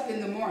wakes up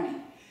in the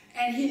morning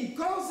and he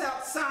goes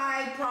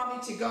outside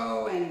probably to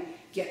go and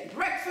get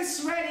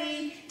breakfast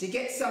ready, to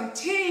get some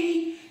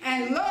tea,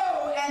 and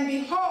lo and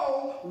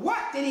behold,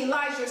 what did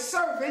Elijah's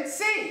servant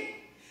see?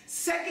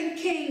 2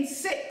 Kings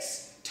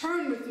 6,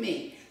 turn with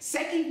me.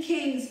 2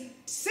 Kings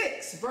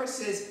 6,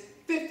 verses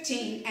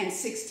 15 and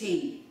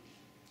 16.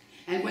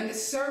 And when the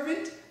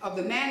servant of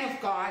the man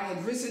of God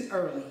had risen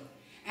early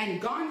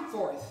and gone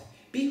forth,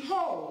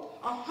 behold,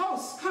 a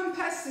host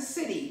compassed the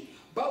city,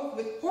 both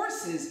with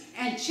horses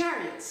and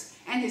chariots.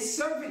 And his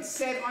servant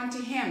said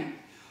unto him,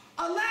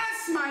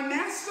 Alas, my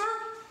master,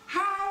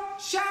 how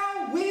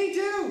shall we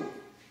do?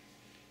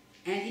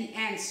 And he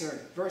answered,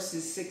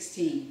 verses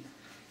 16,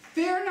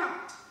 Fear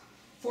not,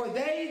 for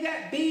they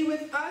that be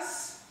with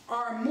us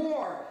are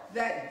more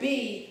that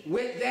be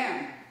with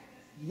them.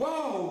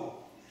 Whoa!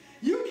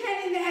 You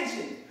can't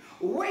imagine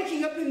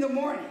waking up in the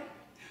morning,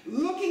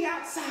 looking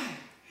outside,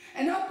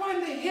 and up on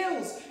the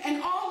hills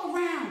and all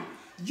around.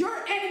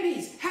 Your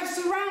enemies have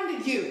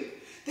surrounded you.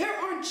 They're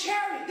on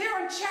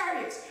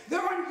chariots,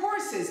 they're on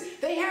horses,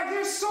 they have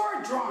their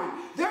sword drawn,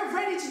 they're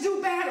ready to do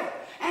battle.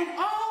 And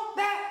all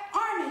that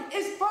army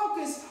is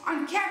focused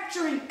on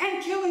capturing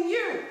and killing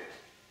you.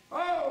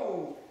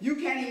 Oh, you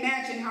can't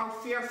imagine how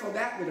fearful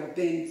that would have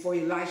been for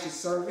Elisha's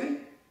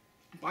servant.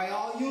 By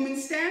all human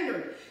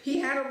standard, he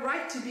had a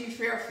right to be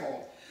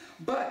fearful.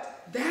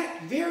 But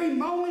that very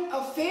moment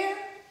of fear,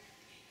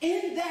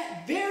 in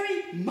that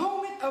very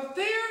moment of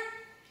fear,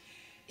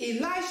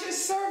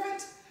 Elisha's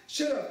servant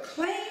should have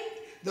claimed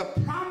the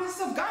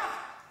promise of God.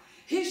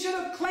 He should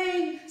have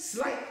claimed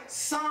like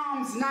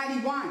Psalms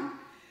 91.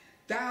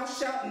 Thou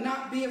shalt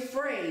not be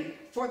afraid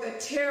for the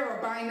terror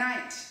by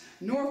night,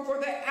 nor for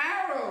the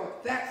arrow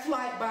that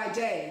flieth by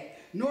day,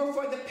 nor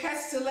for the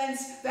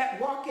pestilence that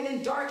walketh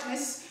in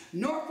darkness,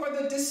 nor for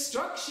the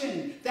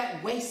destruction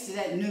that wasteth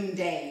at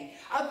noonday.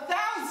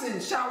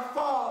 1,000 shall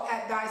fall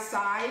at thy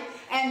side,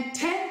 and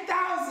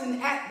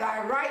 10,000 at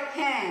thy right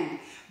hand,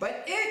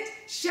 but it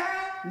shall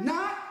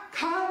not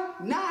come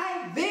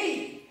nigh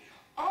thee.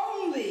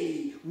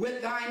 Only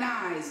with thine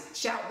eyes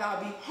shalt thou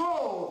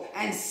behold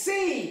and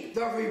see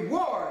the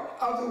reward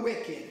of the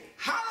wicked.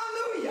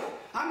 Hallelujah.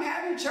 I'm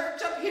having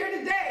church up here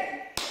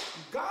today.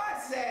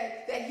 God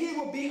said that he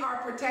will be our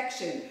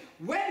protection.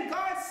 When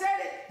God said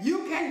it,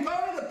 you can go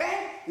to the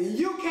bank and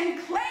you can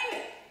claim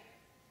it.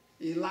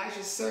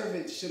 Elijah's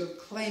servant should have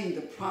claimed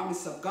the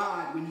promise of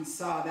God when he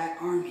saw that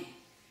army.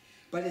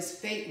 But his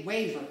faith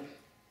wavered.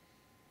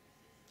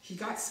 He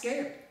got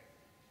scared,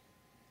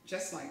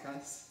 just like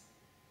us.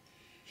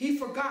 He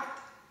forgot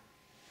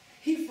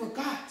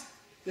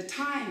the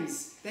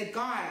times that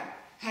God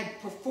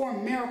had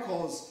performed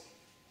miracles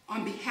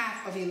on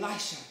behalf of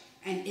Elisha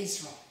and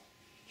Israel.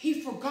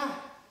 He forgot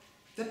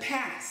the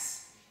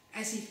past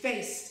as he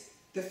faced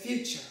the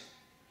future.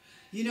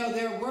 You know,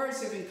 there are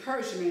words of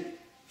encouragement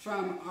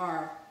from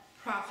our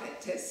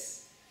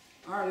prophetess,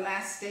 our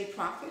last day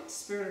prophet,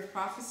 Spirit of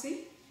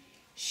Prophecy.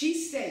 She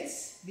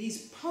states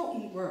these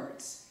potent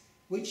words,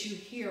 which you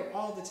hear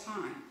all the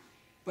time.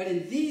 But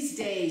in these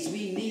days,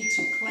 we need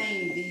to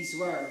claim these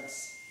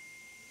words.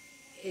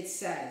 It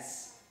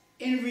says,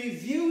 in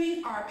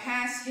reviewing our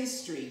past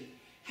history,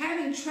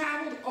 having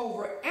traveled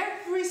over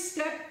every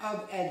step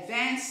of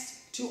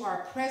advance to our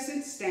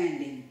present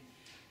standing,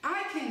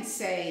 I can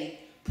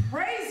say,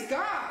 praise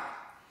God,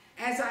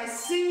 as I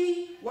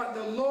see what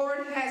the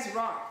Lord has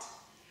wrought.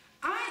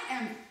 I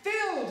am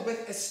filled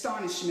with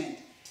astonishment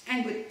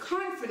and with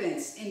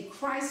confidence in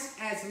Christ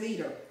as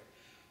leader.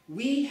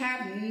 We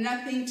have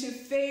nothing to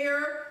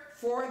fear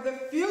for the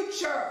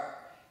future,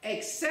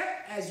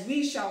 except as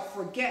we shall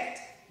forget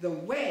the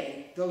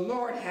way the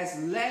Lord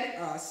has led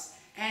us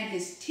and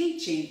his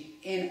teaching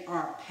in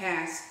our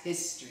past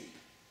history.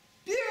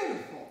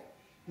 Beautiful.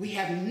 We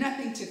have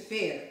nothing to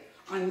fear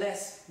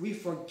unless we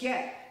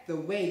forget the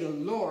way the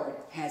Lord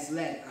has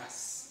led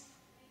us.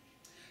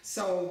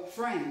 So,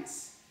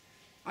 friends,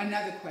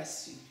 another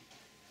question.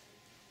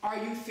 Are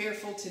you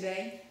fearful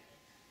today?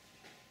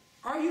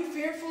 Are you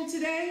fearful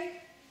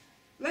today?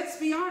 Let's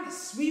be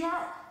honest, we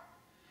are.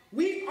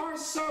 We are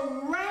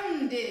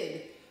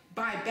surrounded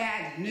by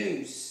bad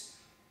news.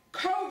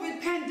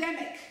 COVID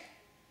pandemic,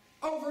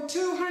 over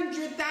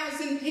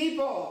 200,000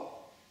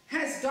 people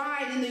has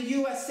died in the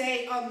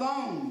USA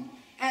alone,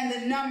 and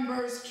the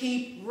numbers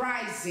keep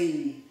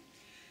rising.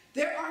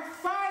 There are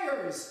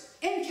fires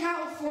in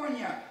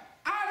California,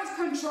 out of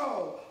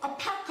control,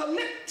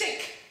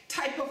 apocalyptic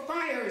type of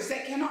fires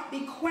that cannot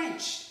be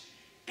quenched.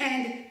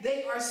 And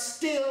they are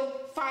still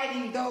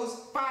fighting those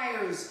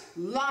fires.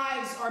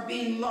 Lives are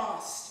being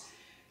lost.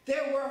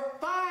 There were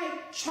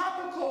 5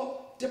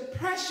 tropical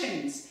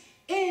depressions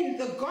in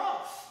the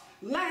Gulf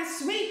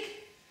last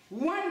week.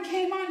 One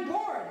came on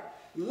board.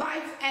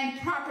 Life and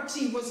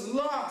property was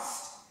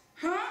lost.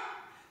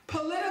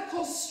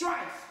 Political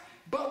strife,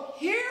 both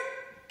here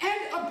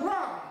and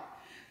abroad.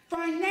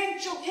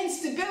 Financial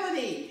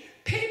instability.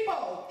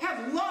 People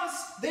have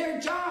lost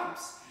their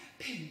jobs.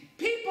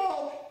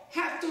 People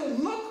have to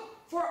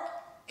look for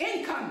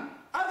income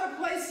other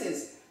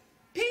places.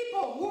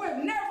 People who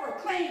have never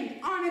claimed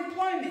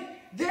unemployment,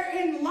 they're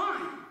in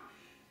line.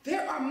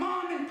 There are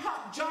mom and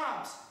pop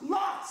jobs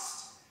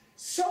lost.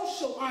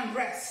 Social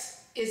unrest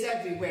is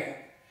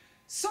everywhere.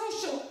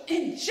 Social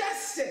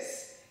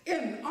injustice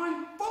is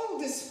on full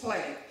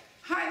display,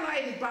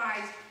 highlighted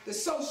by the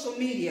social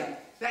media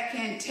that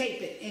can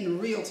tape it in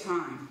real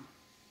time.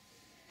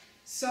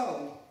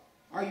 So,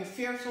 are you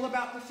fearful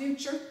about the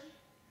future?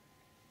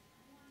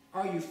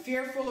 Are you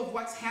fearful of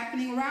what's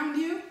happening around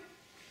you?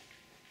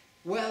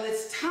 Well,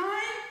 it's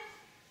time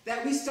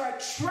that we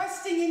start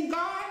trusting in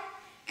God,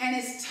 and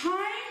it's time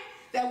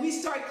that we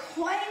start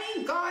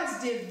claiming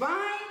God's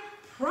divine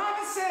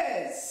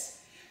promises,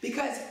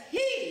 because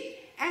he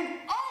and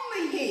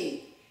only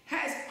he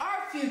has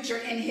our future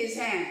in his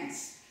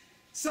hands.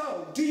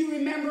 So, do you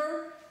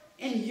remember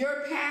in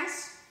your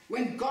past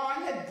when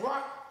God had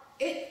brought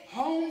it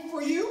home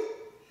for you?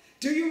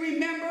 Do you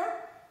remember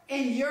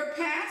in your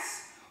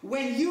past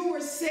when you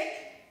were sick,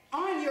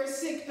 on your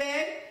sick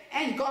bed,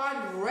 and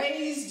God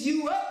raised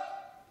you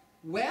up?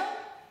 Well,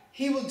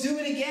 he will do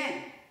it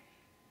again.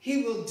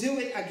 He will do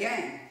it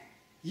again.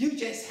 You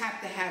just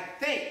have to have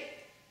faith.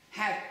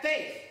 Have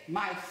faith,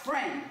 my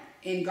friend,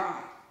 in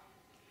God.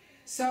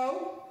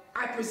 So,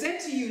 I present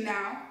to you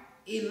now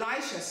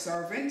Elisha's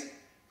servant,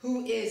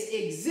 who is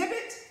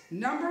exhibit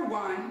number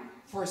 1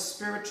 for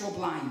spiritual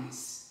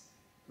blindness.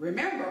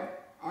 Remember,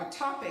 our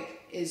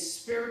topic is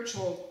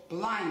spiritual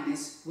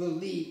blindness will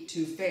lead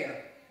to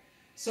fear.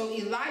 So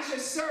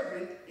Elijah's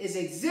servant is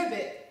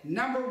exhibit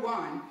number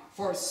 1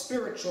 for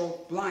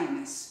spiritual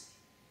blindness.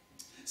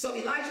 So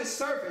Elijah's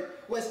servant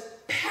was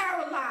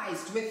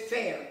paralyzed with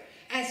fear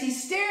as he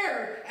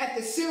stared at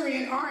the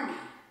Syrian army.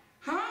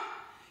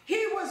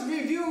 He was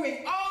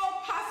reviewing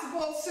all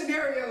possible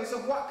scenarios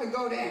of what could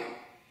go down.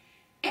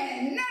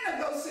 And none of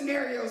those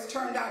scenarios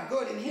turned out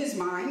good in his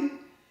mind.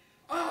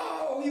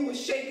 Oh, he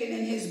was shaking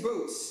in his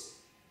boots.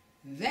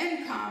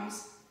 Then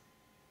comes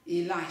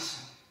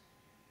Elisha,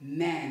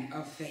 man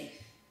of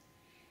faith.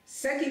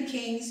 2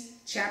 Kings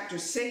chapter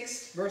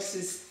 6,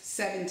 verses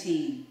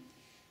 17.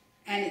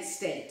 And it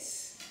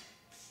states,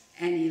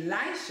 and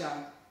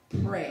Elisha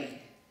prayed.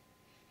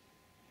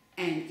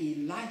 And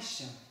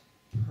Elisha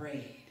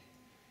prayed.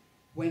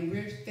 When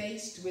we're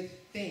faced with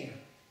fear,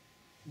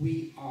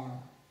 we are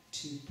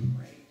to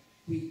pray.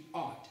 We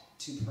ought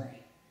to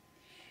pray.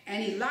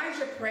 And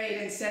Elijah prayed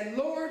and said,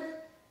 Lord,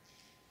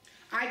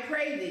 I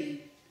pray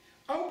thee,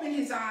 open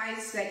his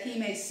eyes that he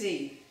may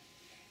see.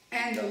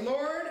 And the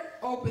Lord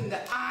opened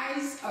the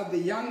eyes of the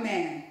young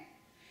man,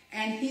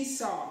 and he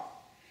saw.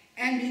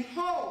 And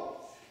behold,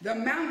 the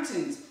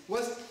mountains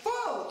was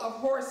full of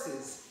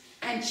horses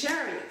and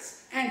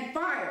chariots and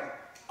fire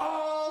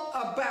all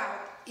about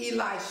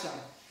Elisha.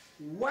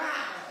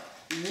 Wow,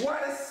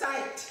 what a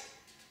sight.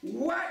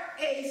 What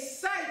a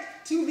sight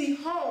to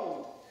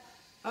behold.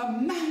 A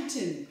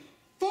mountain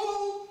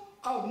full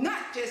of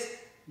not just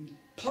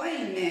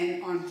plain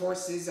men on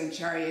horses and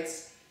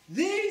chariots.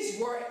 These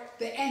were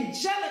the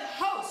angelic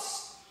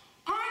hosts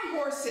on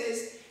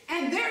horses,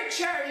 and their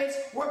chariots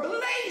were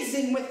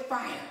blazing with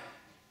fire.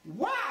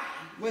 Why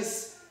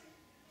was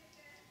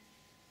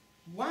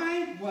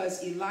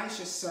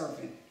Elisha's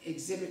servant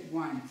exhibit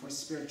 1 for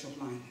spiritual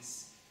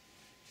blindness?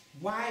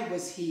 Why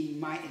was he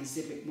my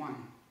exhibit 1?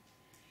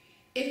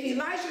 If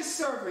Elijah's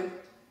servant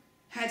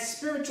had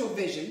spiritual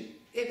vision,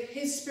 if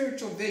his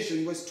spiritual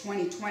vision was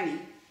 20/20,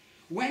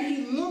 when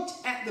he looked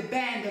at the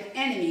band of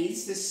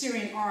enemies, the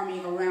Syrian army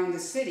around the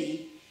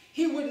city,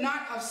 he would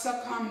not have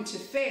succumbed to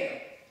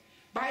fear.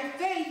 By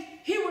faith,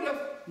 he would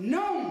have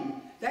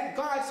known that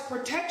God's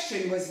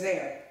protection was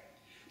there.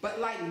 But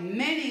like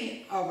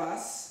many of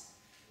us,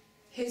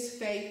 his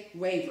faith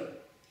wavered.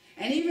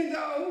 And even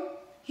though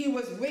he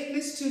was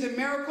witness to the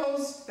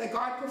miracles that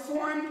God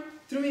performed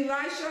through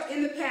Elisha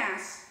in the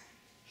past,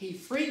 he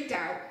freaked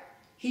out,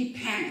 he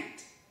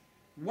panicked.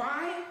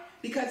 Why?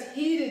 Because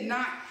he did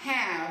not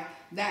have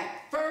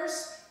that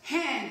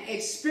first-hand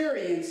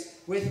experience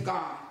with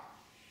God.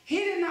 He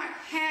did not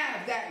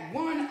have that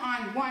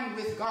one-on-one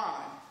with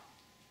God.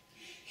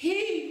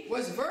 He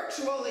was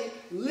virtually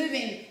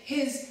living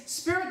his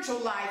spiritual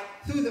life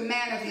through the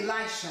man of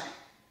Elisha.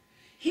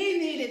 He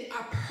needed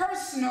a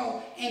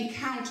personal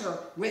encounter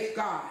with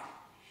God.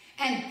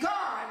 And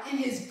God, in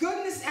his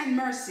goodness and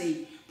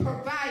mercy,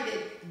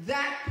 provided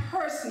that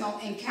personal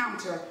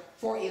encounter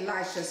for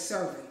Elisha's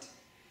servant.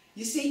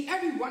 You see,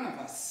 every one of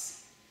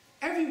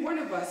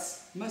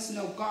us must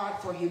know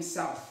God for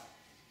himself.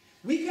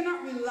 We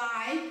cannot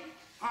rely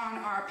on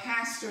our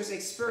pastor's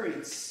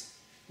experience.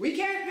 We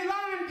can't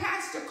rely on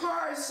Pastor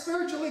Carr's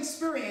spiritual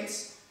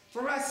experience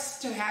for us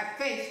to have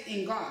faith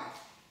in God,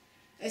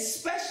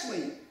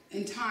 especially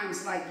in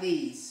times like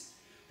these.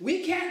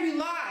 We can't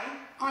rely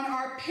on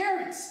our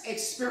parents'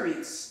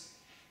 experience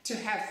to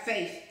have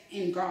faith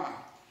in God.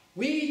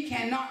 We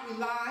cannot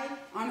rely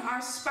on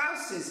our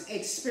spouse's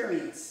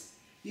experience.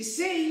 You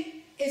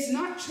see, it's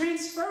not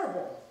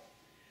transferable.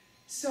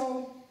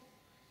 So,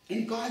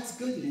 in God's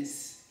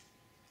goodness,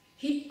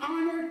 he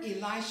honored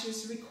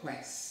Elisha's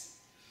request.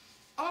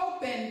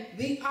 Open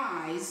the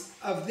eyes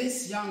of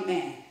this young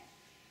man.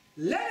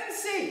 Let him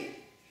see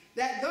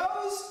that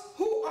those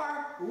who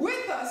are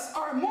with us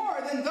are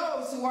more than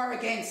those who are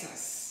against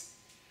us.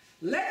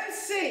 Let him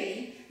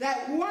see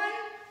that 1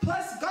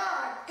 plus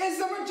God is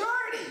the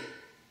majority.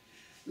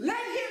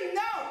 Let him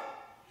know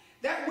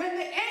that when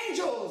the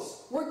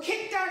angels were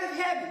kicked out of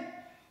heaven,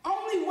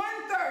 only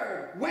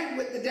 1/3 went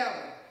with the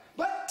devil,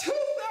 but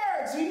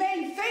 2/3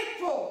 remained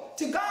faithful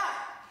to God.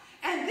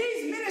 And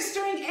these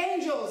ministering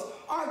angels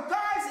are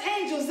God's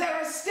angels that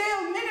are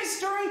still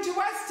ministering to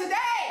us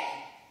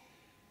today.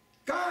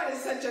 God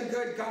is such a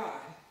good God.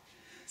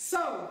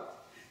 So,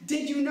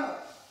 did you know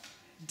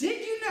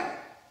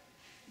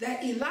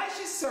that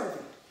Elisha's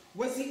servant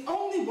was the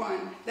only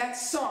one that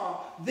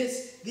saw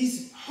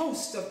these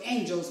hosts of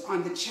angels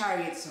on the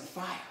chariots of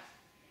fire?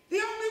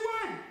 The only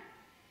one.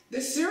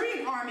 The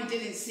Syrian army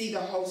didn't see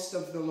the host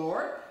of the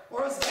Lord,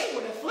 or else they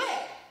would have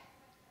fled.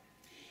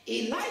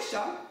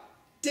 Elisha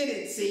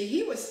didn't see.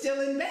 He was still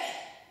in bed.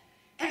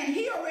 And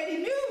he already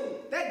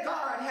knew that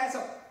God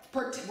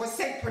was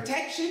sent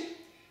protection.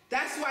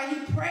 That's why he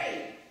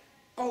prayed,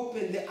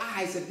 open the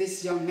eyes of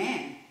this young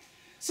man.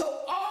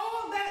 So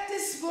all that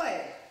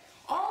display,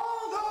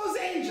 all those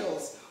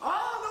angels,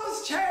 all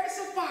those chariots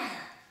of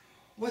fire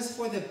was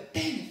for the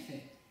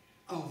benefit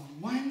of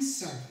one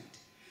servant,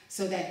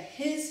 so that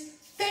his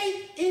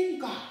faith in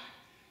God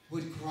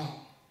would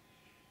grow.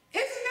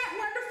 Isn't that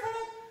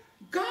wonderful?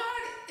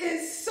 God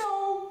is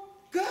so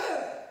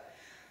good.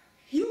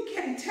 You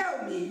cannot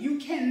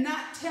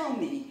tell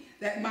me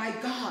that my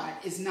God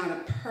is not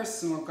a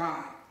personal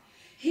God.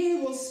 He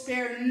will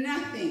spare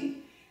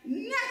nothing,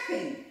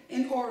 nothing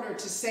in order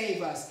to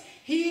save us.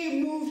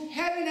 He moved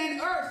heaven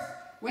and earth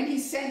when he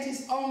sent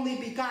his only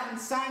begotten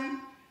Son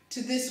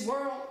to this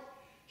world.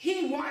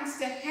 He wants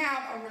to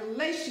have a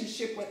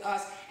relationship with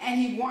us, and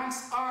he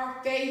wants our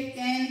faith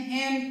in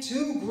him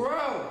to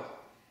grow.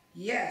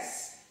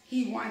 Yes,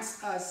 he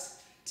wants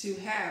us to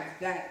have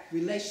that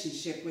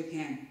relationship with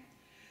him.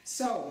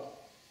 So,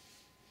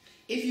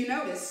 if you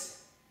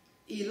notice,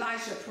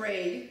 Elijah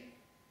prayed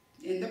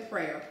in the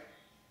prayer,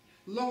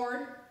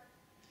 Lord,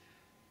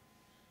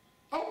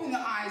 open the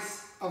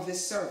eyes of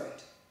this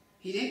servant.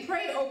 He didn't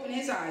pray to open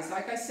his eyes.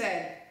 Like I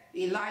said,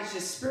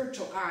 Elijah's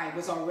spiritual eye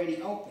was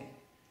already open.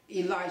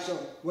 Elijah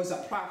was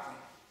a prophet.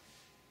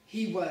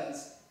 He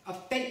was a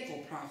faithful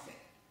prophet.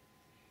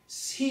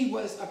 He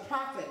was a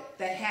prophet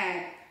that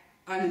had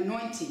an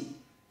anointing,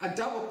 a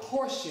double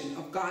portion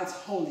of God's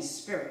Holy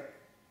Spirit.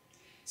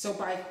 So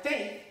by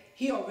faith,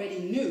 he already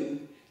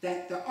knew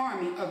that the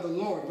army of the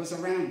Lord was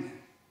around them.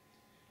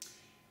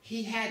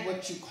 He had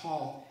what you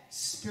call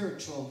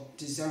spiritual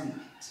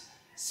discernment.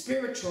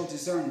 Spiritual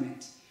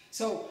discernment.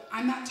 So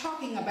I'm not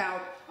talking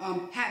about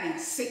having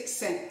sixth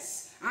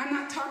sense. I'm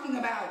not talking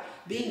about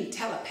being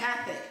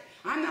telepathic.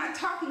 I'm not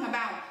talking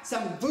about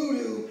some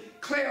voodoo,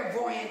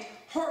 clairvoyant,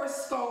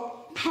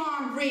 horoscope,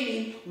 palm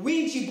reading,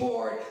 Ouija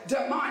board,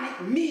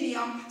 demonic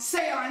medium,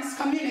 seance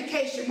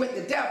communication with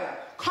the devil.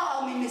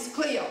 Call me Miss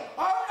Cleo.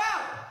 Oh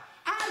no!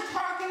 I'm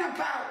talking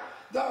about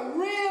the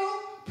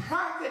real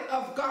prophet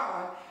of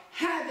God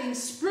having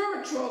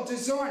spiritual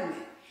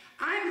discernment.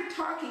 I'm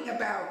talking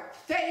about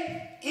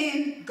faith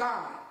in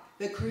God,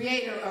 the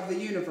creator of the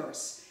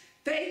universe.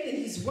 Faith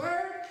in his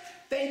word,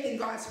 faith in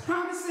God's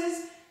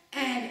promises,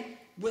 and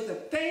with the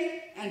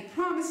faith and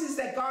promises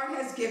that God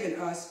has given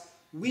us,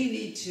 we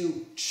need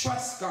to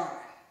trust God.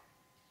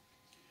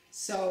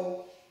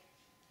 So,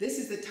 this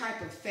is the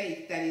type of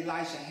faith that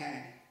Elijah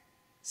had.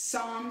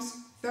 Psalms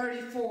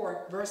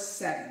 34, verse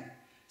 7.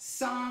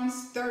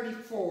 Psalms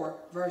 34,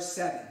 verse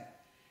 7.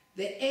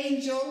 The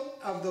angel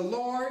of the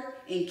Lord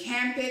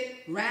encampeth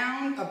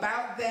round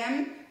about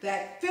them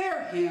that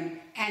fear him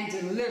and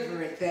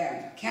delivereth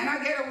them. Can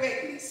I get a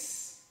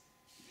witness?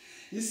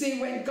 You see,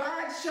 when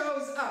God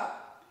shows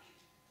up,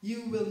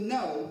 you will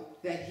know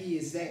that he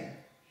is there.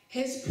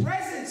 His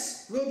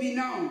presence will be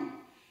known.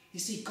 You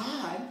see,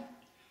 God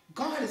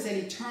is an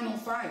eternal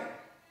fire.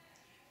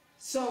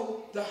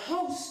 So the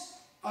hosts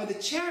or the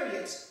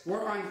chariots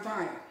were on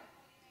fire.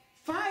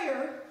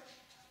 Fire,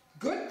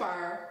 good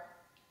fire,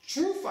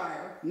 true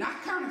fire,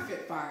 not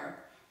counterfeit fire.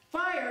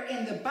 Fire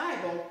in the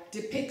Bible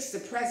depicts the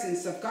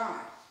presence of God.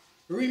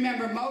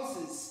 Remember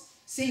Moses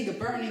seeing the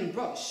burning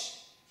bush.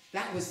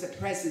 That was the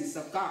presence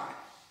of God.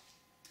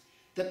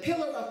 The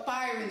pillar of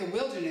fire in the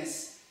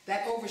wilderness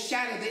that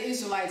overshadowed the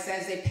Israelites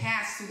as they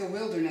passed through the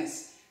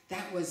wilderness,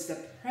 that was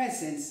the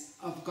presence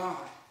of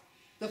God.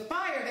 The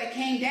fire that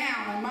came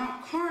down on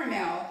Mount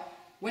Carmel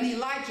when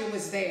Elijah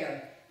was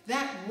there,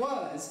 that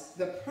was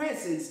the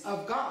presence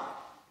of God.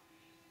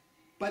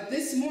 But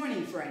this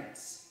morning,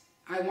 friends,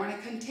 I want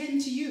to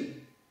contend to you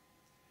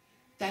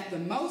that the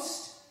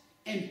most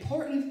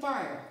important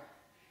fire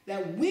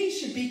that we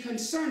should be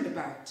concerned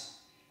about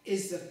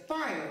is the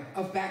fire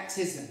of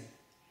baptism.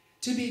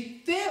 To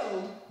be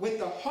filled with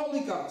the Holy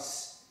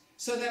Ghost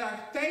so that our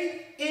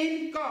faith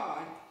in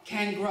God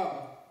can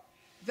grow.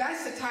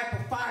 That's the type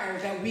of fire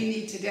that we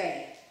need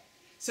today,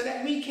 so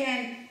that we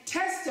can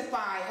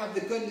testify of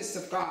the goodness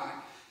of God.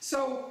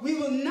 So we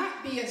will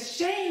not be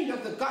ashamed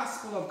of the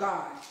gospel of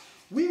God.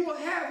 We will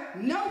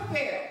have no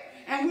fear,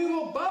 and we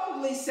will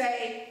boldly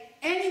say,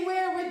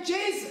 anywhere with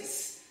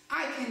Jesus,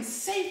 I can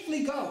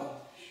safely go.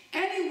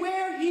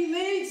 Anywhere he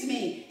leads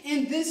me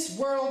in this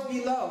world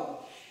below.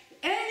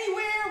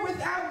 Anywhere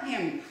without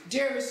him,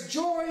 dearest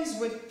joys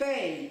would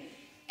fade.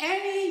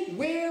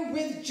 Anywhere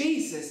with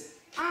Jesus,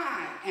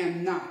 I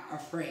am not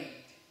afraid.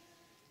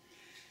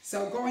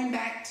 So going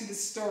back to the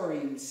story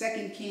in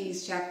 2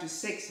 Kings chapter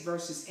 6,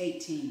 verses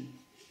 18,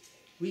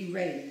 we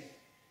read,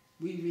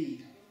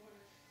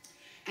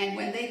 and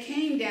when they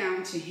came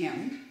down to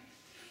him,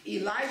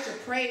 Elijah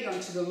prayed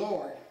unto the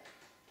Lord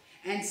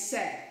and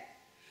said,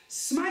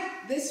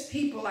 smite this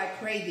people, I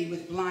pray thee,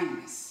 with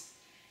blindness.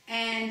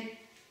 And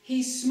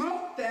he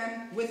smote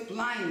them with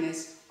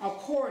blindness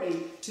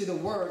according to the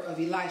word of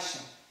Elisha.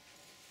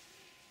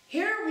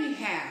 Here we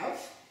have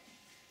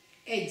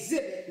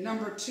exhibit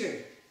number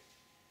 2.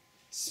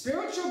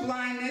 Spiritual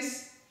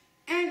blindness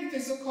and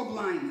physical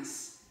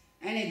blindness.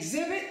 And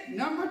exhibit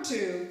number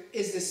 2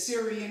 is the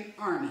Syrian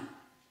army.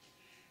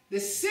 The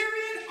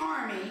Syrian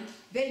army,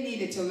 they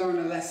needed to learn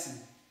a lesson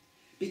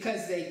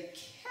because they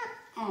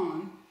kept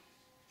on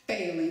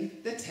failing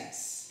the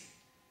tests.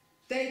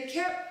 They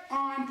kept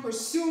on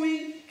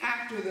pursuing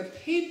after the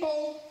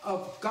people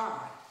of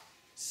God.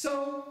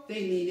 So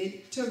they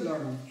needed to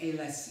learn a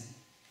lesson.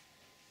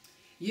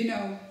 You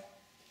know,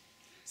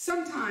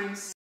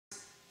 sometimes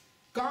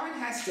God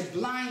has to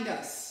blind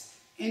us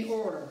in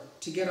order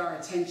to get our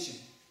attention.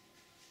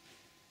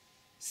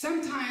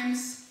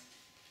 Sometimes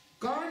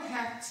God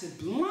has to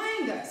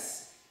blind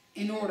us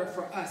in order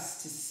for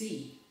us to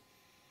see.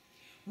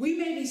 We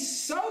may be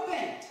so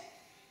bent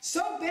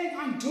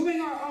on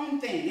doing our own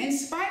thing, in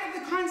spite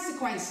of the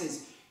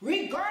consequences,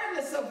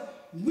 regardless of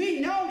we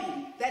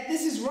knowing that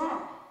this is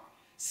wrong.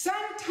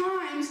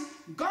 Sometimes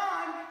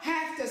God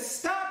has to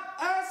stop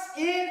us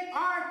in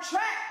our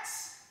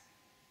tracks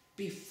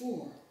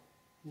before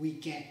we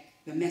get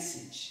the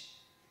message.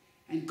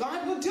 And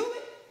God will do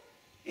it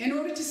in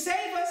order to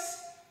save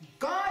us.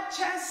 God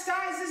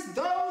chastises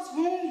those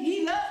whom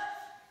he loves.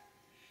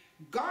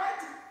 God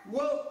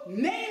will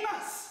maim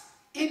us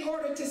in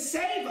order to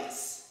save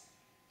us.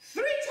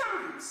 3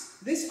 times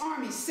this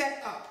army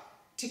set up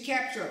to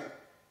capture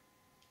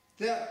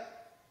the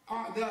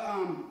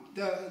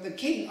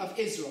king of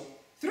Israel.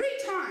 3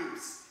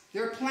 times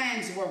their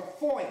plans were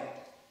foiled.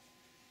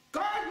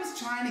 God was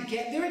trying to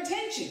get their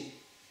attention.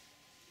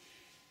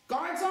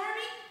 God's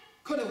army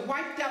could have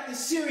wiped out the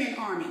Syrian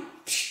army.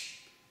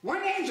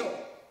 One angel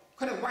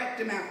could have wiped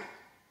them out.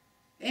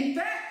 In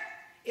fact,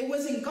 it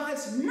was in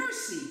God's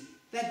mercy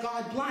that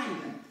God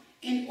blinded them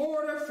in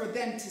order for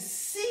them to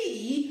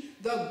see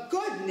the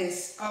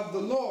goodness of the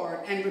Lord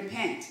and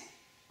repent.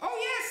 Oh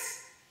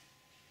yes,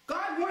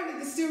 God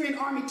wanted the Syrian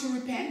army to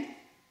repent.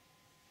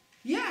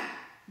 Yeah,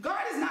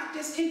 God is not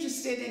just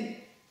interested in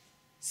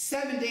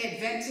Seventh-day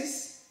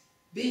Adventists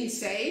being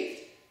saved.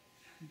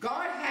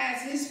 God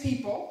has his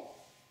people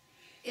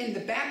in the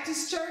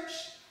Baptist church.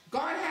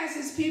 God has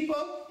his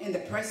people in the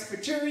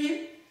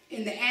Presbyterian,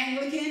 in the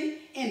Anglican,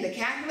 in the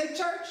Catholic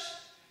church.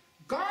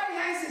 God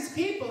has his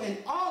people in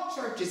all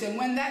churches, and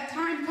when that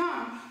time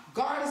comes,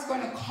 God is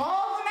going to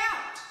call them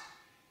out,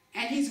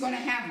 and he's going to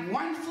have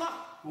one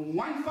flock,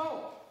 one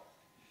fold.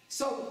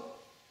 So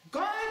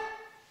God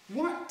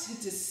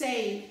wanted to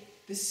save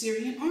the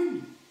Syrian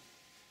army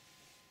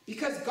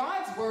because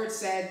God's word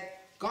said,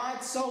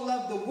 God so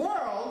loved the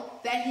world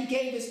that he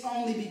gave his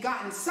only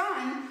begotten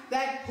Son,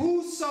 that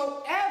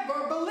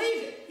whosoever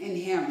believeth in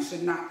him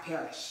should not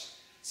perish.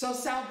 So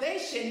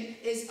salvation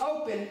is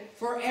open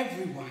for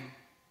everyone.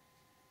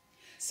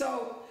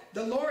 So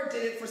the Lord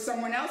did it for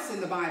someone else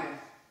in the Bible.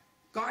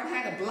 God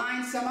had to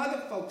blind some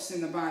other folks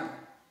in the Bible.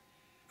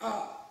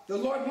 The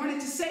Lord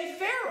wanted to save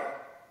Pharaoh.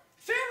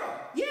 Pharaoh,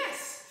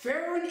 yes,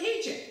 Pharaoh in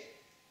Egypt,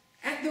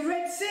 at the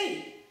Red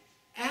Sea.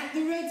 At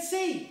the Red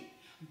Sea.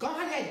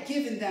 God had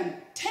given them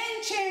 10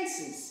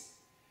 chances,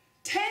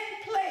 10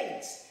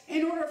 plagues,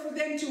 in order for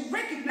them to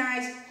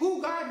recognize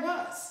who God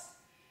was.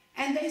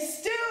 And they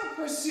still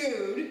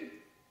pursued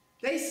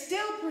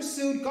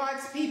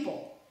God's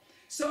people.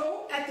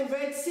 So at the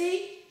Red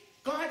Sea,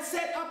 God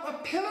set up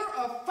a pillar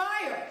of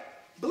fire,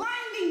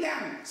 blinding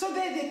them so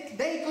that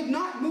they could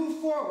not move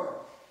forward.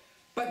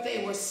 But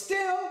they were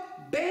still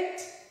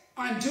bent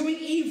on doing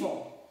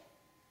evil,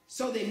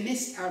 so they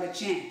missed out a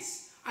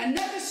chance.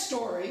 Another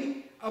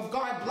story of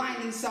God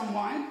blinding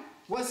someone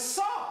was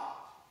Saul.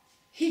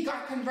 He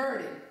got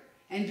converted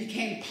and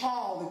became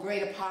Paul, the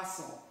great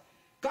apostle.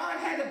 God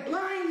had to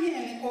blind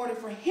him in order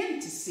for him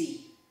to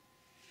see.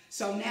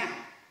 So now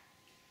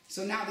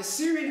the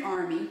Syrian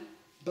army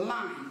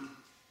blind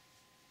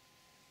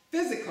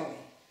physically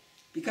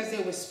because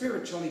they were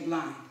spiritually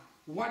blind.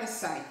 What a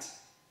sight.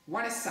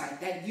 What a sight.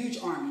 That huge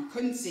army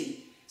couldn't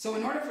see. So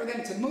in order for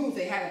them to move,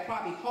 they had to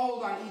probably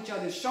hold on each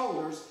other's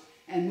shoulders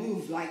and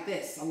move like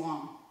this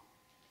along.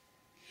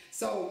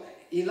 So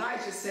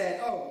Elijah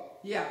said, oh,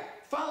 yeah,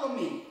 follow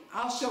me.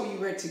 I'll show you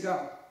where to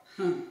go.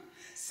 2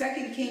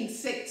 Kings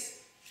 6,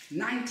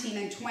 19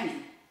 and 20.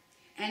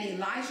 And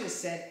Elijah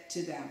said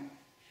to them,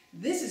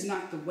 this is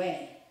not the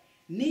way,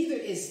 neither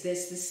is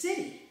this the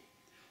city.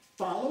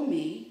 Follow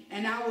me,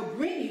 and I will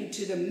bring you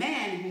to the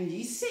man whom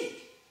ye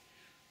seek.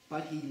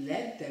 But he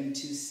led them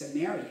to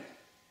Samaria.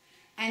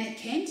 And it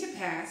came to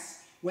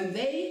pass, when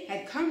they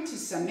had come to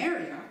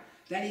Samaria,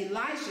 that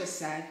Elisha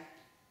said,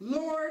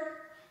 Lord,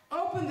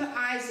 open the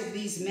eyes of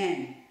these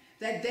men,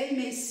 that they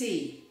may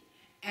see.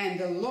 And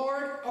the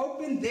Lord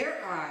opened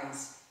their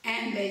eyes,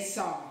 and they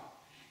saw.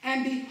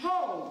 And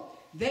behold,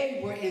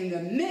 they were in the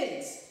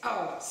midst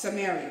of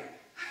Samaria.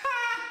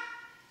 Ha!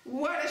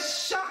 What a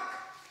shock!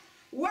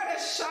 What a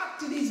shock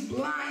to these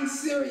blind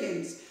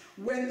Syrians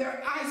when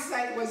their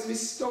eyesight was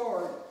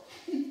restored.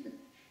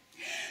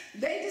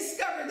 They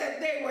discovered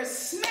that they were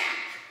smack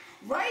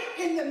right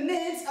in the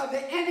midst of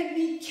the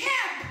enemy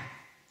camp,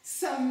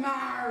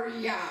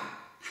 Samaria.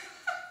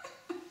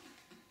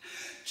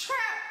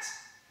 Trapped,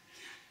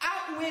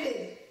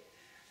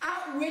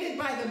 outwitted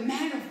by the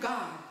man of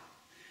God.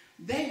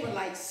 They were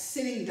like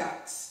sitting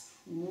ducks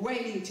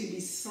waiting to be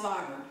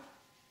slaughtered.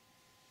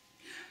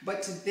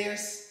 But to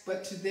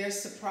their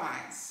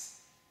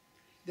surprise,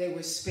 they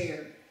were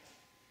spared.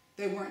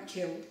 They weren't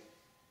killed.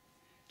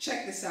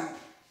 Check this out.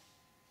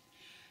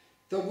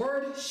 The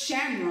word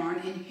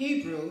Shamron in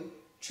Hebrew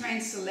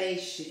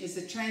translation is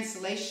the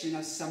translation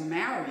of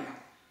Samaria.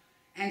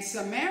 And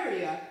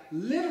Samaria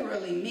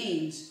literally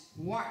means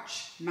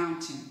watch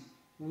mountain,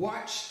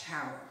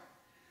 watchtower.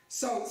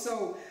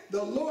 So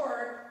the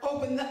Lord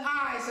opened the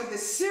eyes of the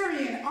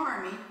Syrian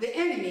army, the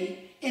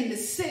enemy, in the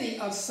city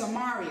of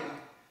Samaria.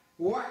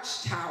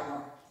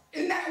 Watchtower.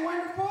 Isn't that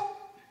wonderful?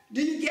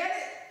 Do you get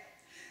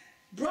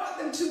it? Brought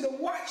them to the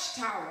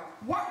watchtower.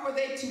 What were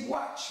they to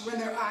watch when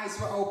their eyes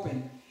were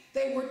open?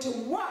 They were to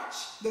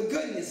watch the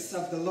goodness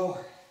of the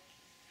Lord.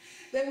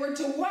 They were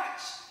to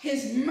watch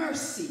his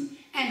mercy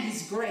and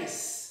his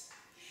grace.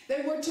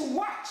 They were to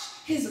watch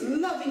his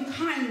loving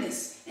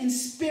kindness in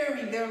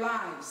sparing their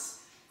lives.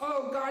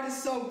 Oh, God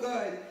is so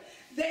good.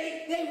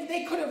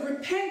 They could have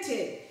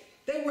repented.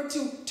 They were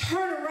to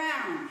turn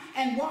around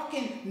and walk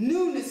in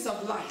newness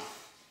of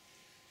life.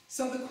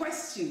 So the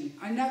question,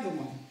 another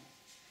one.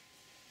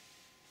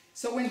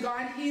 So when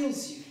God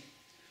heals you,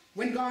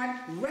 when God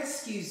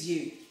rescues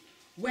you,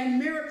 when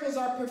miracles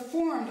are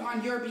performed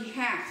on your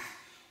behalf,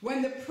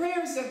 when the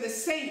prayers of the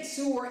saints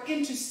who are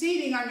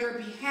interceding on your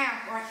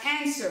behalf are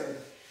answered,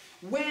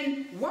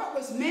 when what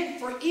was meant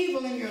for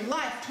evil in your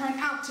life turned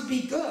out to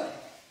be good,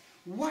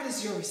 what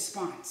is your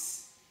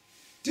response?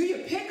 Do you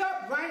pick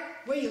up right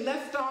where you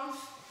left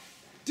off?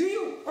 Do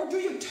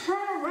you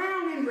turn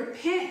around and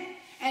repent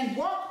and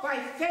walk by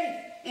faith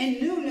in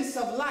newness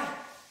of life?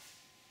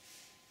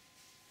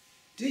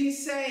 Do you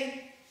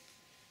say,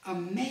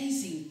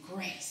 amazing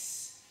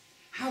grace,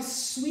 how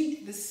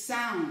sweet the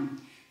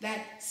sound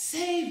that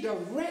saved a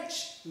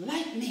wretch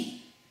like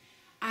me?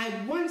 I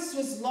once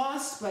was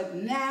lost, but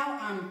now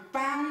I'm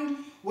found,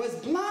 was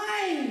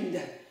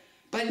blind,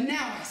 but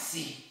now I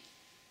see.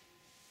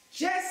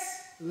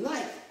 Just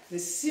like the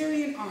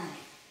Syrian army,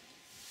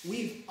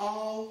 we've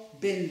all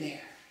been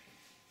there.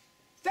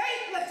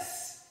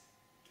 Faithless,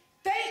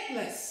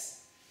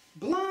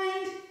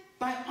 blind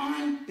by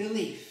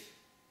unbelief.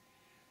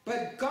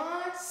 But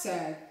God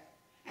said,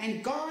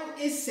 and God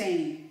is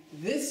saying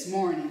this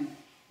morning,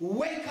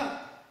 wake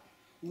up,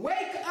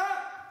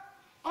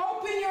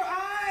 open your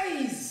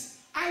eyes.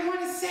 I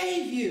want to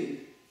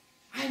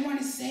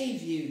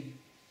save you.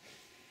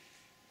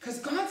 Because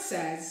God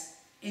says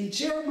in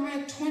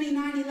Jeremiah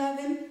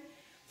 29:11,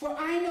 for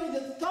I know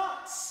the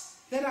thoughts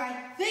that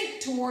I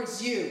think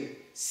towards you,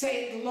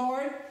 saith the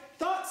Lord,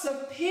 thoughts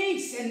of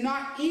peace and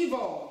not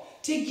evil,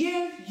 to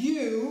give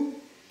you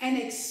an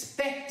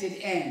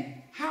expected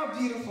end. How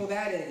beautiful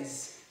that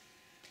is.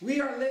 We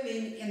are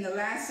living in the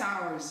last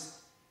hours,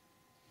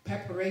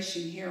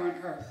 preparation here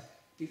on earth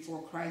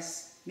before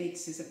Christ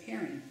makes his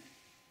appearing,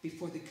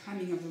 before the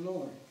coming of the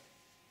Lord.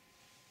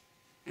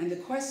 And the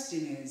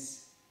question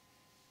is,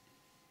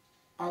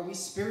 are we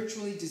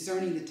spiritually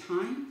discerning the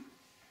time,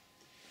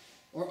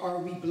 or are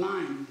we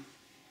blind?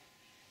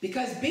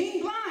 Because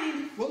being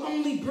blind will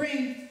only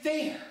bring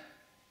fear.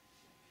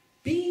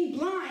 Being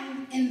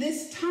blind in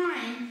this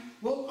time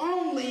will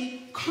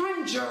only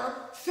conjure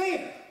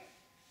fear.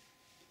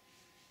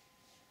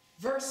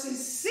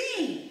 Versus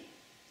seeing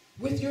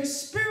with your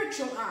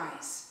spiritual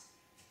eyes,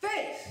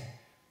 faith,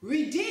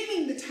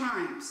 redeeming the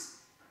times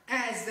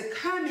as the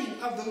coming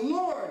of the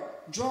Lord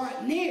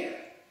draweth near,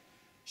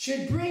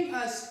 should bring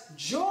us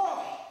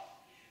joy,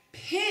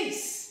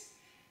 peace,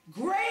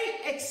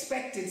 great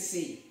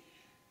expectancy.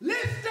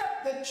 Lift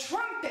up the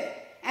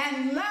trumpet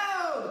and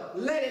loud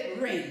let it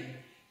ring.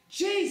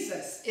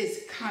 Jesus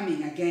is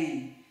coming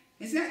again.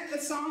 Isn't that the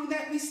song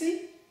that we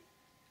sing?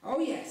 Oh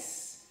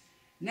yes.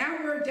 Now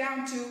we're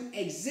down to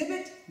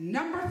exhibit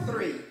number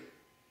 3.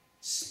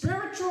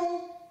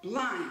 Spiritual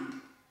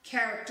blind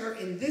character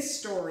in this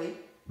story.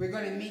 We're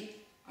going to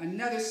meet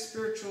another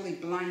spiritually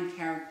blind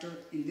character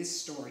in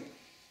this story.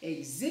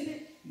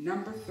 Exhibit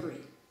number 3.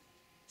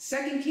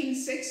 2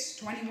 Kings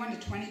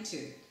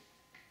 6:21-22.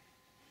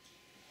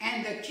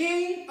 And the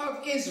king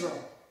of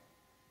Israel,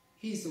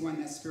 he's the one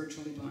that's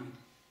spiritually blind,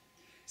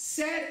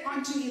 said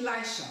unto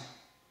Elisha,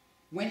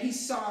 when he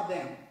saw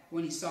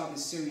the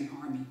Syrian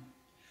army,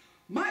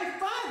 my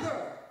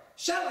father,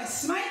 shall I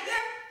smite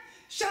them?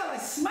 Shall I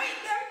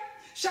smite them?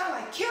 Shall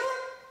I kill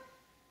them?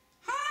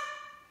 Huh?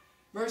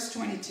 Verse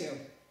 22.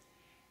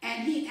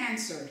 And he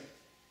answered,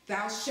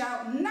 thou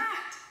shalt not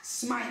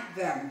smite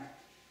them.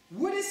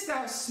 Wouldest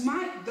thou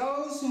smite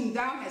those whom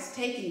thou hast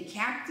taken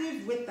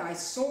captive with thy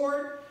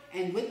sword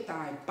and with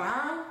thy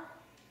bow?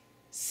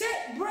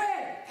 Set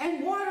bread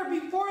and water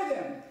before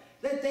them,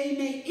 that they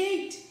may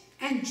eat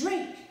and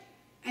drink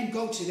and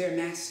go to their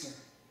master.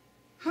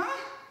 Huh?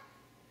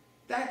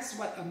 That's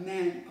what a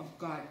man of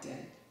God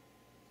did.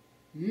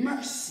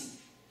 Mercy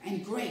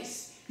and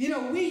grace. You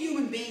know, we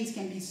human beings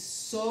can be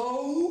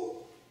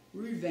so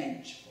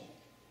revengeful.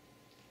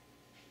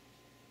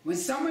 When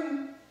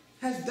someone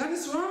has done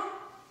us wrong,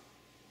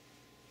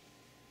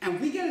 and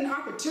we get an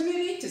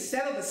opportunity to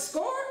settle the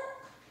score,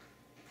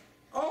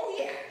 oh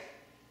yeah,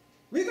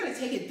 we're going to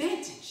take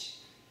advantage.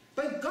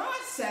 But God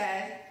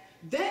said,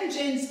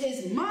 vengeance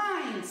is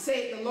mine,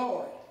 saith the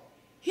Lord.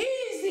 He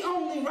is the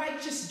only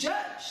righteous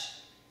judge.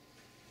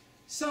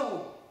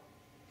 So,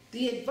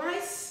 the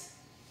advice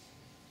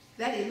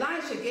that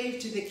Elijah gave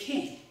to the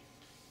king,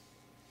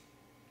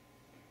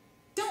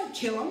 don't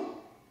kill them.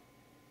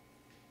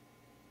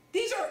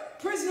 These are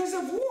prisoners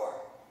of war.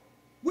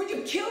 Would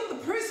you kill the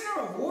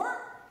prisoner of war?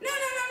 No.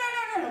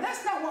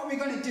 That's not what we're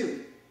going to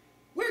do.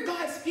 We're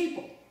God's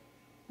people.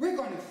 We're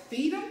going to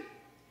feed them.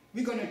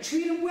 We're going to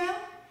treat them well.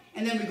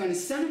 And then we're going to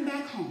send them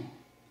back home.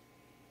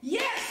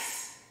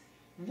 Yes,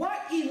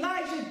 what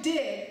Elijah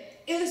did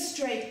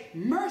illustrate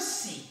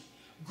mercy,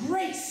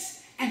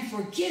 grace, and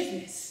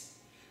forgiveness.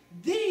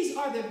 These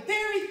are the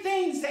very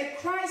things that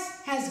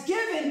Christ has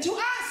given to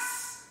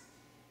us.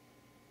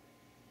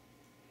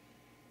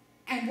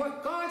 And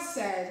what God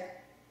said,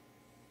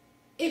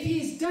 if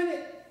he's done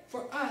it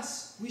for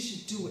us, we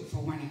should do it for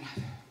one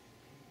another.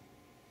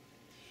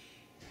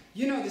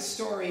 You know the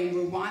story in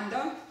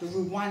Rwanda, the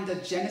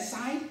Rwanda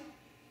genocide?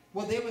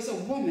 Well, there was a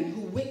woman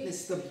who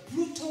witnessed the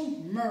brutal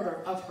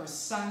murder of her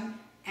son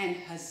and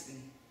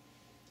husband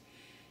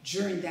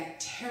during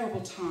that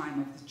terrible time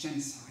of the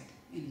genocide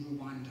in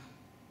Rwanda.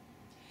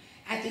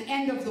 At the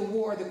end of the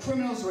war, the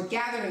criminals were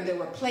gathered and they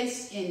were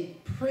placed in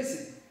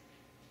prison.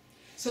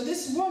 So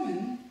this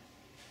woman,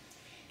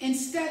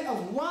 instead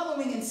of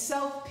wallowing in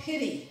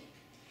self-pity,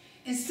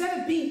 instead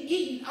of being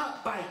eaten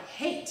up by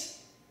hate,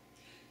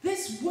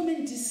 this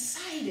woman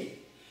decided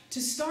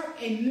to start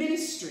a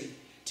ministry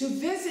to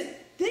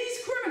visit these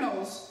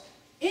criminals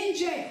in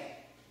jail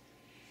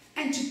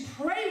and to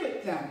pray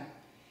with them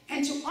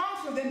and to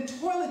offer them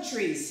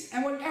toiletries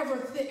and whatever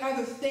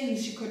other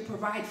things you could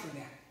provide for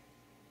them.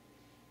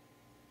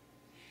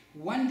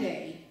 One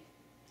day,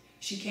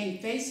 she came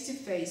face to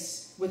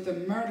face with the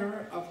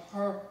murderer of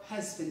her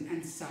husband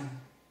and son.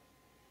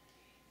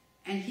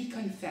 And he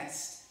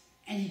confessed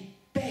and he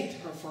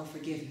begged her for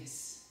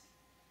forgiveness.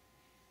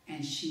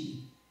 And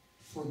she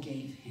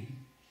forgave him.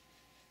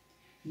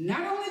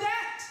 Not only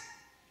that,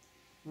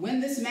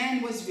 when this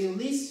man was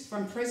released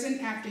from prison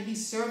after he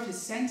served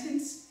his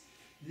sentence,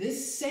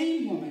 this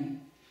same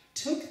woman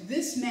took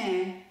this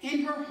man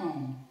in her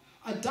home,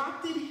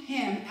 adopted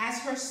him as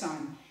her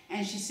son,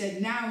 and she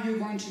said, now you're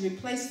going to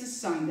replace the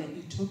son that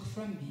you took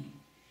from me.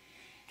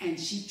 And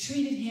she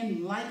treated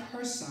him like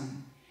her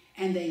son,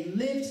 and they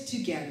lived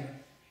together.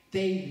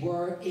 They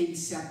were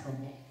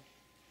inseparable.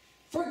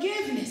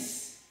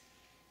 Forgiveness.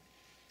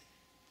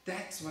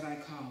 That's what I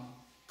call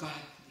godly.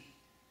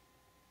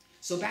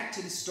 So back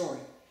to the story.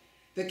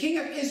 The king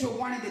of Israel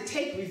wanted to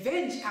take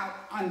revenge out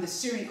on the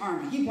Syrian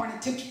army. He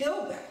wanted to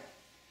kill them.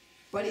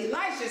 But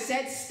Elijah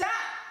said, stop.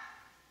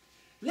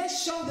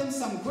 Let's show them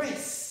some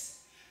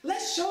grace.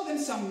 Let's show them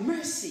some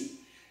mercy.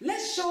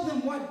 Let's show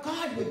them what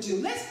God would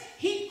do. Let's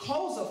heap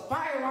coals of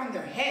fire on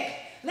their head.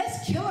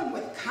 Let's kill them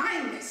with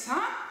kindness,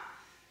 huh?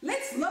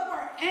 Let's love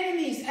our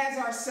enemies as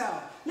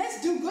ourselves.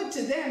 Let's do good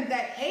to them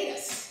that hate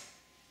us.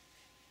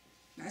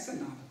 That's a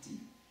novelty.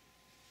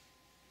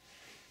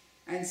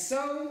 And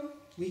so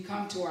we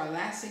come to our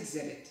last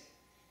exhibit,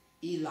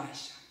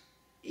 Elisha.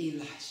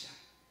 Elisha,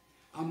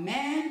 a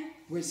man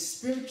with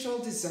spiritual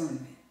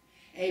discernment,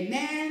 a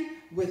man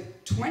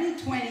with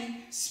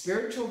 20/20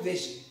 spiritual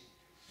vision.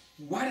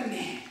 What a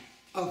man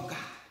of God.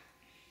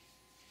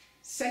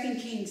 2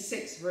 Kings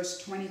 6, verse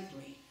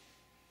 23.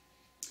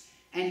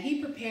 And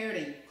he prepared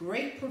a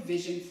great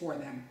provision for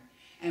them.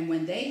 And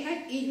when they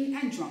had eaten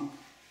and drunk,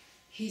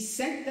 he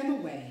sent them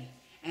away,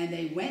 and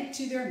they went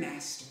to their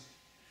master.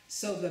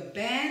 So the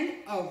band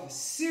of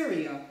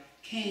Syria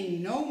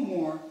came no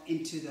more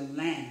into the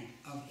land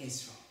of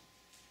Israel.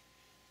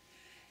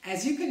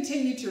 As you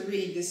continue to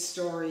read this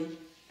story,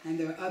 and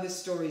there are other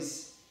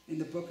stories in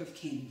the book of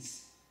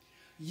Kings,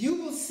 you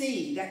will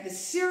see that the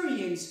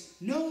Syrians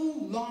no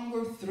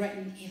longer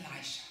threatened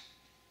Elisha.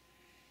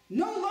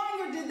 No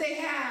longer did they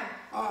have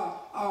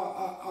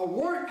a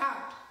warrant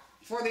out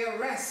for the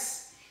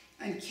arrest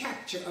and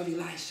capture of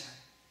Elisha.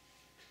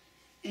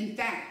 In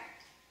fact,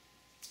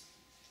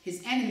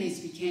 his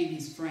enemies became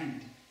his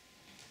friend.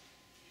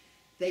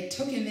 They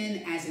took him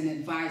in as an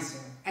advisor,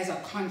 as a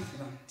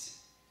confidant.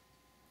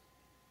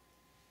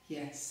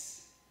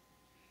 Yes.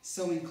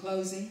 So in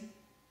closing,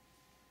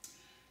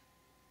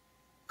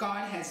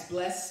 God has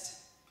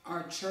blessed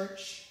our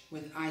church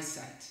with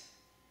eyesight.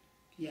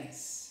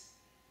 Yes.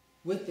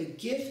 With the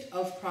gift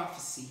of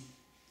prophecy.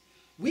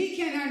 We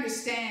can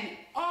understand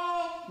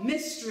all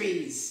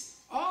mysteries,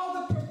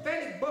 all the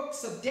prophetic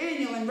books of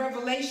Daniel and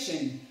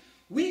Revelation.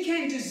 We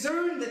can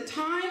discern the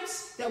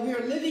times that we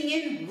are living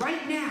in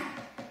right now.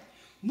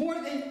 More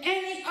than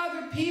any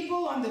other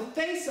people on the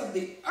face of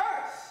the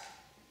earth,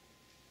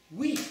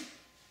 we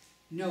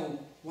know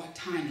what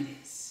time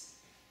it is.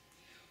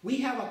 We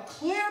have a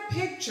clear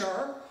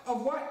picture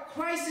of what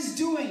Christ is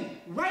doing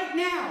right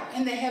now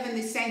in the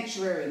heavenly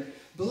sanctuary,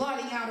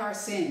 blotting out our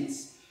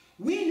sins.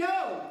 We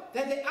know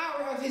that the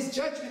hour of his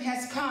judgment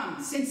has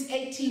come since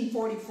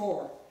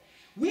 1844.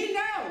 We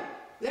know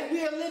that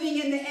we are living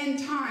in the end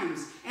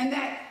times, and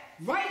that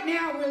right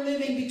now we're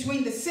living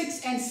between the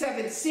 6th and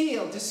 7th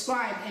seal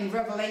described in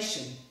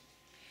Revelation.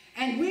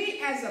 And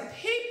we as a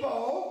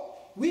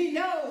people, we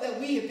know that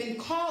we have been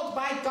called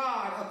by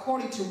God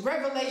according to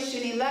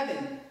Revelation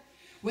 11,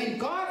 when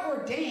God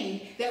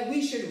ordained that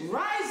we should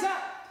rise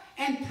up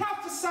and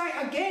prophesy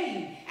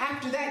again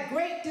after that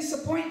great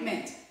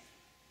disappointment.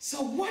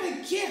 So what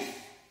a gift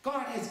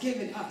God has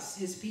given us,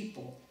 his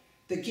people,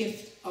 the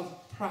gift of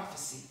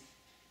prophecy.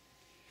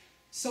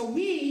 So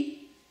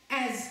we,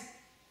 as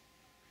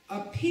a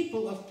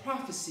people of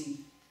prophecy,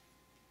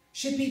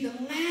 should be the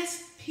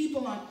last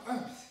people on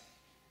earth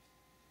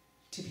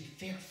to be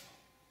fearful.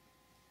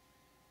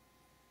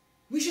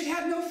 we should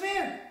have no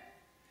fear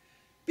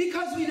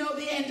because we know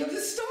the end of the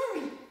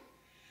story.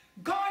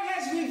 God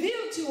has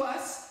revealed to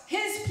us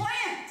his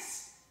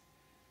plans.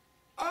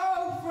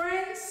 Oh,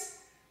 friends,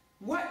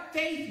 what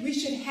faith we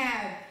should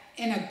have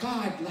in a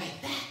God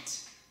like that.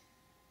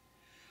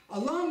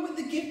 Along with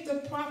the gift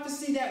of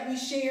prophecy that we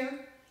share,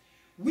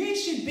 we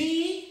should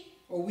be,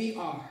 or we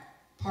are,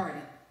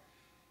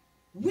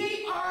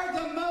 we are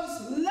the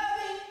most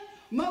loving,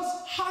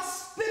 most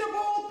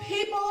hospitable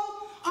people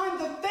on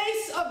the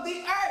face of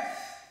the earth.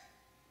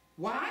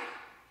 Why?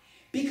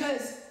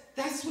 Because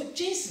that's what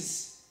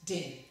Jesus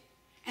did.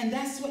 And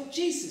that's what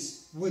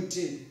Jesus would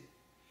do.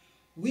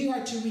 We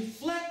are to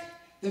reflect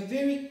the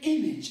very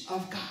image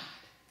of God.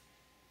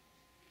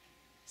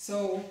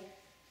 So,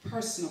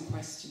 personal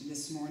question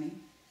this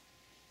morning.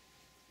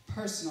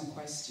 Personal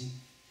question.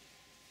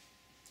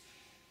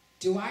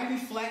 Do I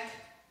reflect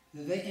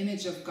the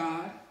image of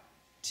God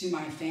to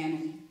my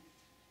family?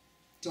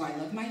 Do I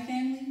love my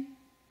family?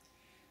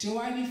 Do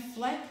I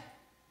reflect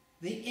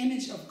the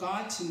image of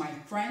God to my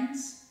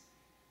friends?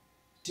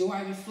 Do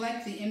I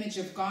reflect the image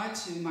of God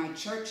to my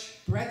church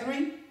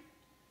brethren?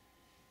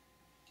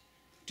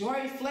 Do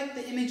I reflect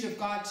the image of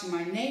God to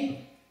my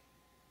neighbor,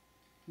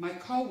 my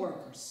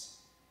co-workers?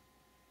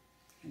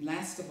 And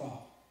last of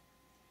all,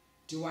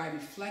 do I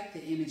reflect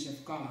the image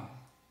of God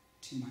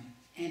to my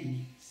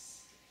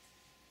enemies?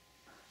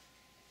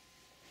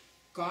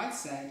 God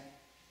said,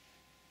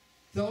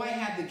 though I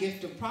have the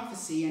gift of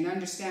prophecy and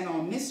understand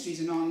all mysteries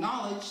and all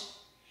knowledge,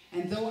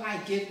 and though I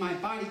give my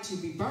body to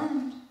be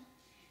burned,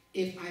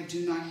 if I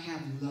do not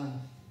have love,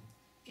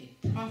 it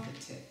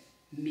profiteth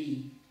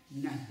me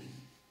nothing.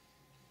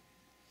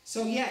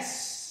 So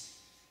yes,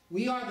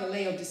 we are the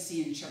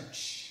Laodicean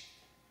church.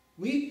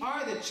 We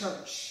are the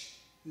church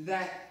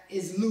that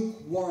is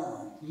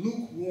lukewarm.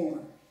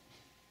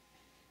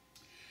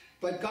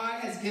 But God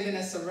has given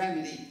us a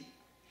remedy,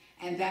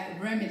 and that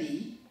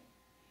remedy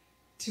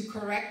to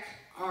correct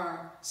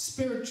our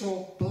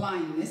spiritual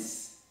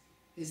blindness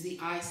is the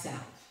eye salve.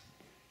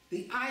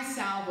 The eye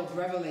salve of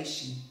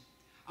revelation,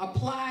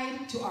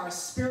 applied to our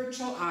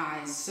spiritual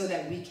eyes so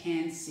that we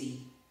can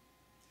see.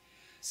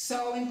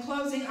 So in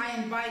closing,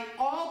 I invite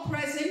all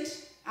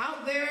present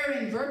out there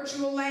in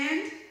virtual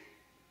land,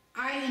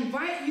 I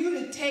invite you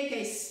to take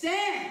a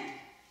stand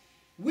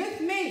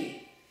with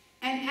me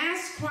and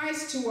ask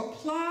Christ to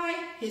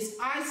apply his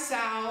eye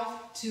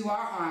salve to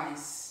our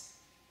eyes.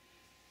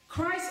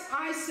 Christ's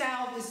eye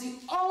salve is the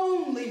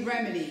only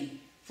remedy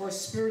for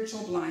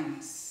spiritual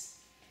blindness.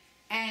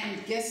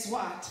 And guess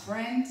what,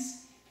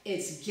 friends?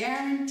 It's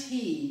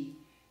guaranteed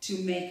to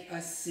make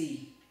us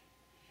see.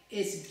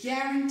 It's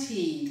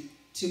guaranteed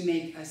to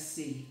make us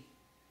see.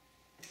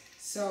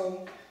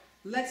 So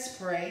let's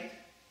pray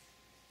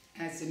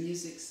as the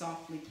music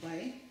softly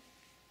plays.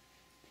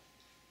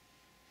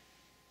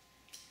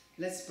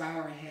 Let's bow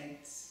our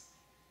heads.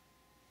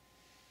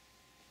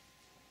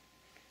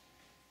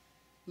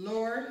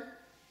 Lord,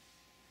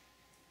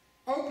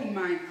 open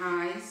mine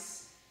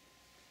eyes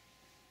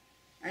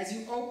as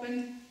you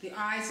open the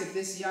eyes of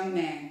this young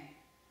man.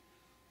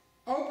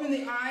 Open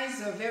the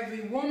eyes of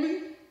every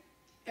woman,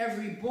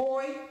 every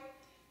boy,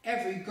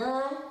 every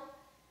girl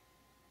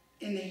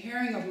in the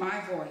hearing of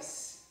my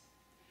voice.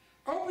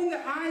 Open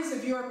the eyes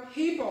of your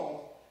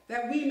people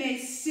that we may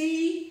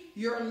see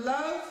your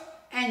love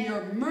and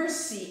your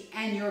mercy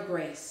and your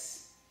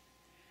grace.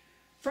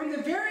 From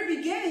the very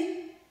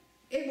beginning,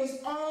 it was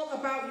all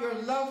about your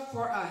love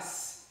for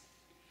us.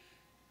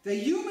 The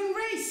human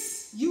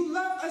race, you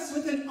love us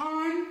with an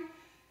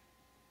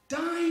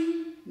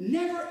undying,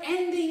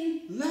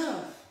 never-ending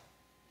love.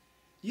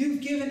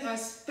 You've given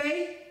us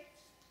faith,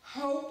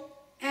 hope,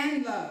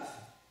 and love.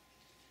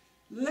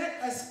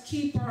 Let us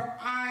keep our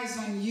eyes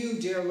on you,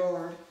 dear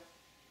Lord.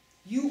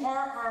 You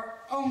are our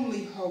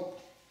only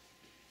hope.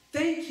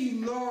 Thank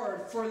you,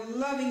 Lord, for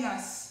loving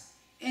us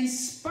in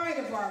spite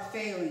of our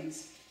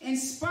failings, in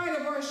spite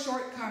of our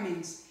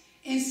shortcomings,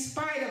 in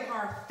spite of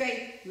our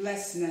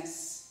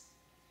faithlessness.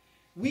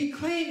 We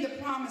claim the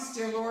promise,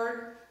 dear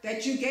Lord,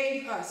 that you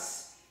gave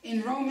us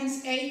in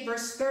Romans 8,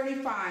 verse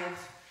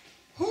 35.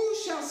 Who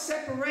shall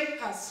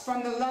separate us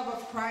from the love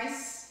of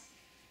Christ?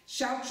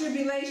 Shall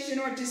tribulation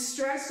or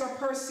distress or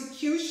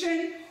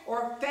persecution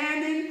or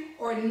famine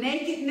or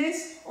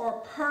nakedness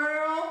or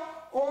peril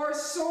or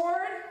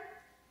sword?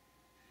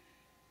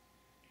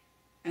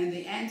 And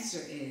the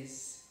answer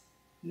is,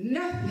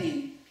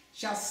 nothing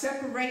shall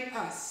separate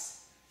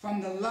us from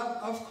the love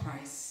of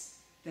Christ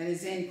that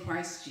is in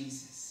Christ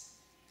Jesus.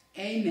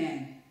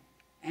 Amen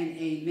and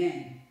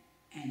amen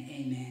and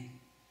amen.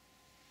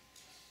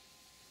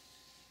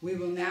 We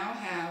will now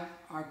have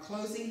our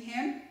closing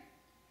hymn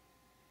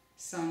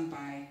sung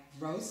by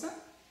Rosa.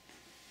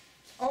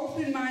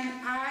 Open mine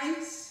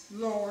eyes,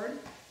 Lord,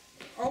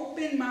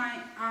 open mine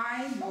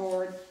eye,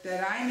 Lord,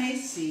 that I may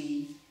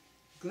see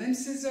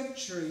glimpses of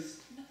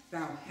truth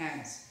thou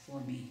hast for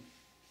me.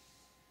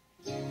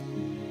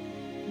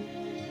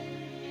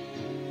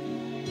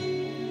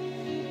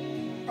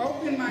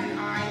 Open mine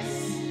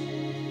eyes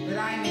that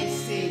I may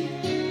see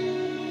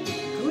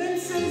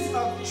glimpses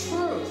of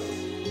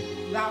truth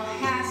thou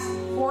hast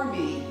for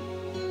me.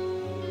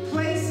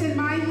 Place in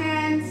my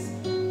hands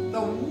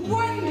the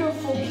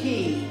wonderful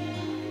key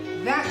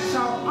that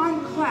shall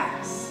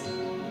unclasp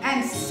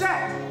and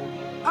set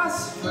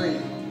us free.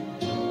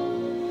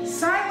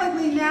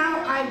 Silently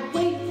now I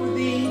wait for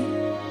thee,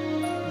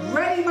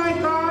 ready, my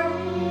God,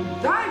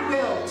 thy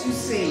will to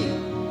see.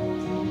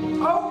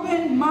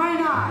 Open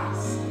mine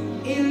eyes,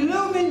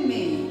 illumine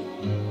me,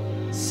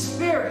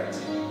 Spirit,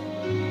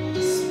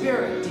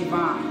 Spirit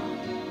divine.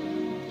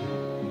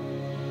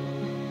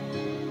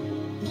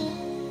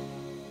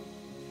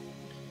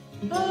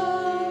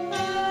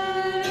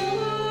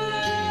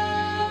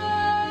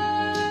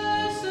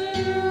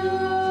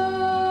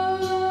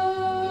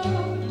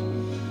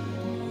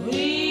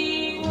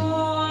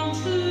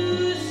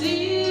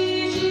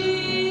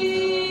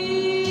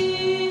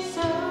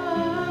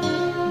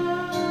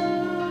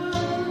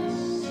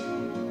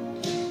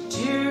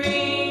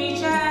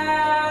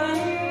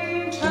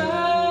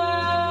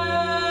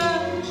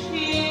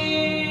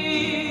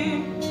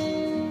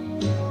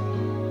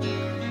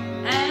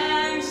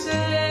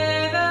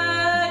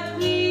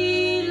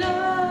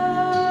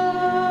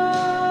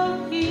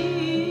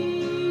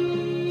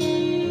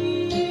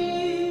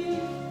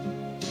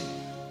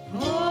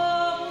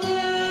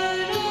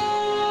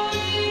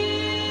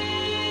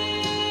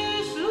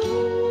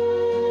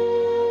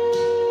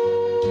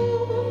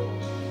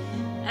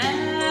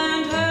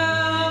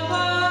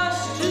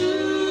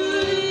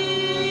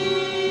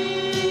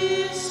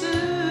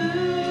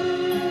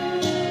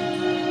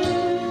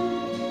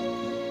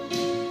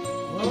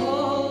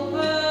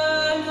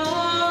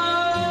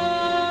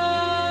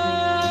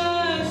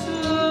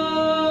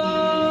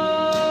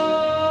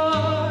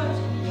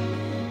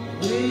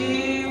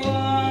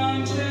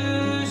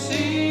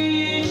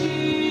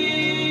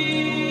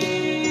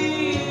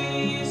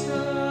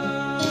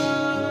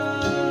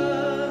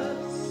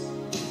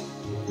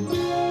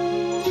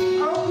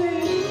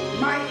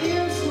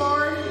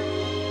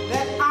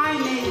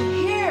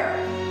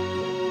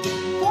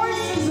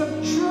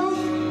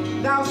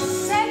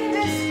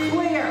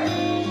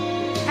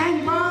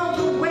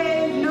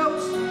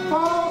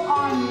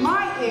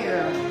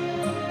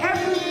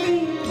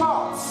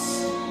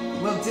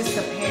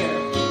 Disappear.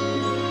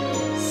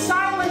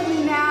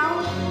 Silently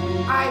now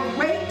I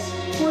wait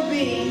for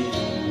thee,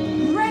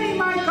 ready,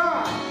 my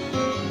God,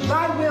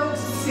 thy will to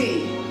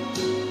see.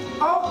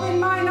 Open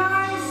mine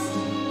eyes,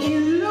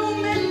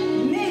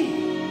 illumine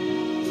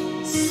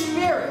me,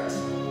 Spirit,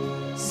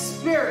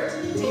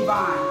 Spirit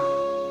divine.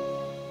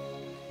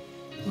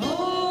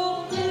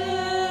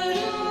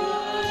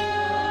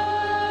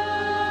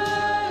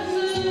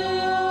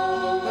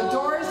 The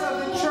doors of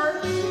the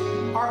church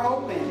are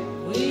open.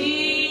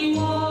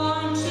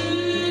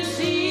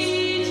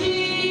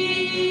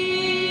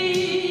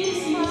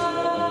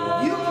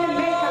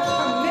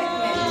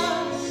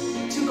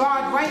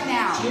 Right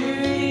now.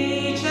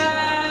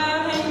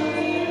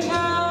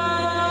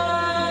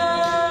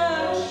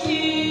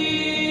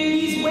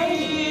 He's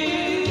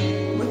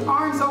waiting with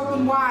arms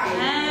open wide.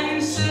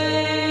 And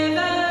say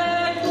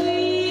that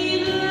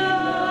we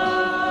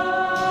love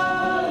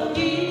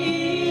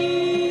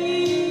you.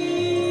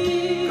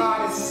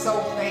 God is so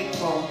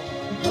faithful.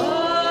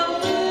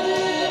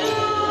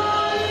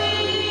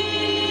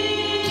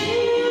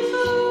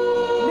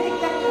 Make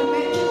that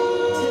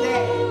commitment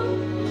today.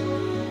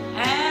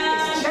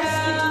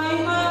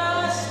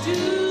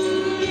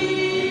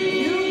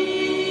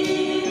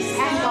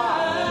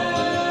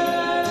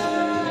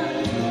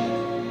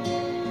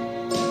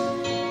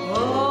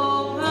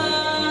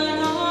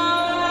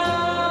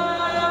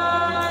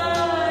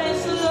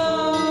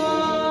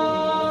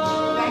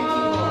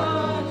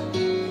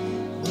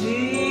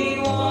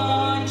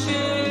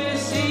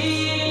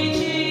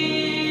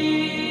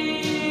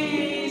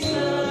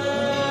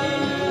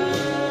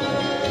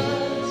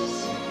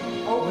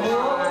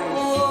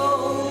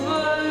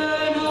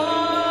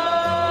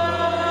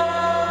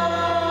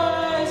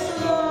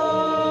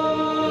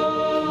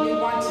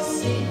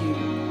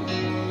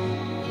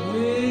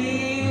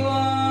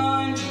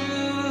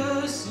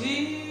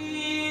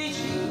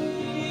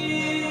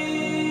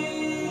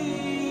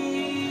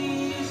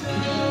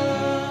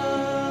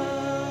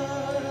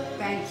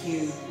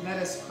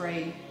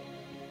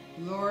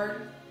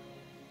 Lord,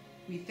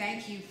 we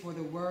thank you for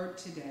the word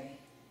today.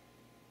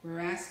 We're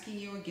asking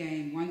you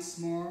again once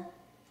more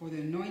for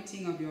the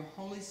anointing of your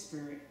Holy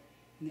Spirit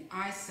and the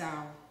eye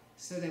salve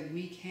so that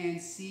we can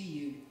see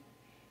you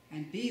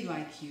and be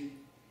like you.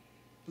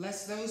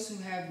 Bless those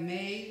who have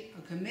made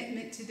a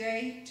commitment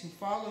today to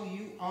follow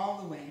you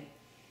all the way.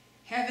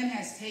 Heaven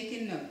has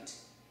taken note,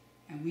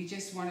 and we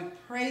just want to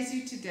praise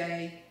you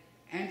today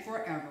and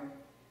forever,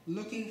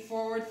 looking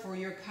forward for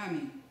your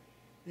coming.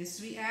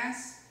 This we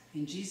ask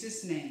in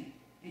Jesus' name.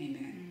 Amen.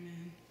 Amen.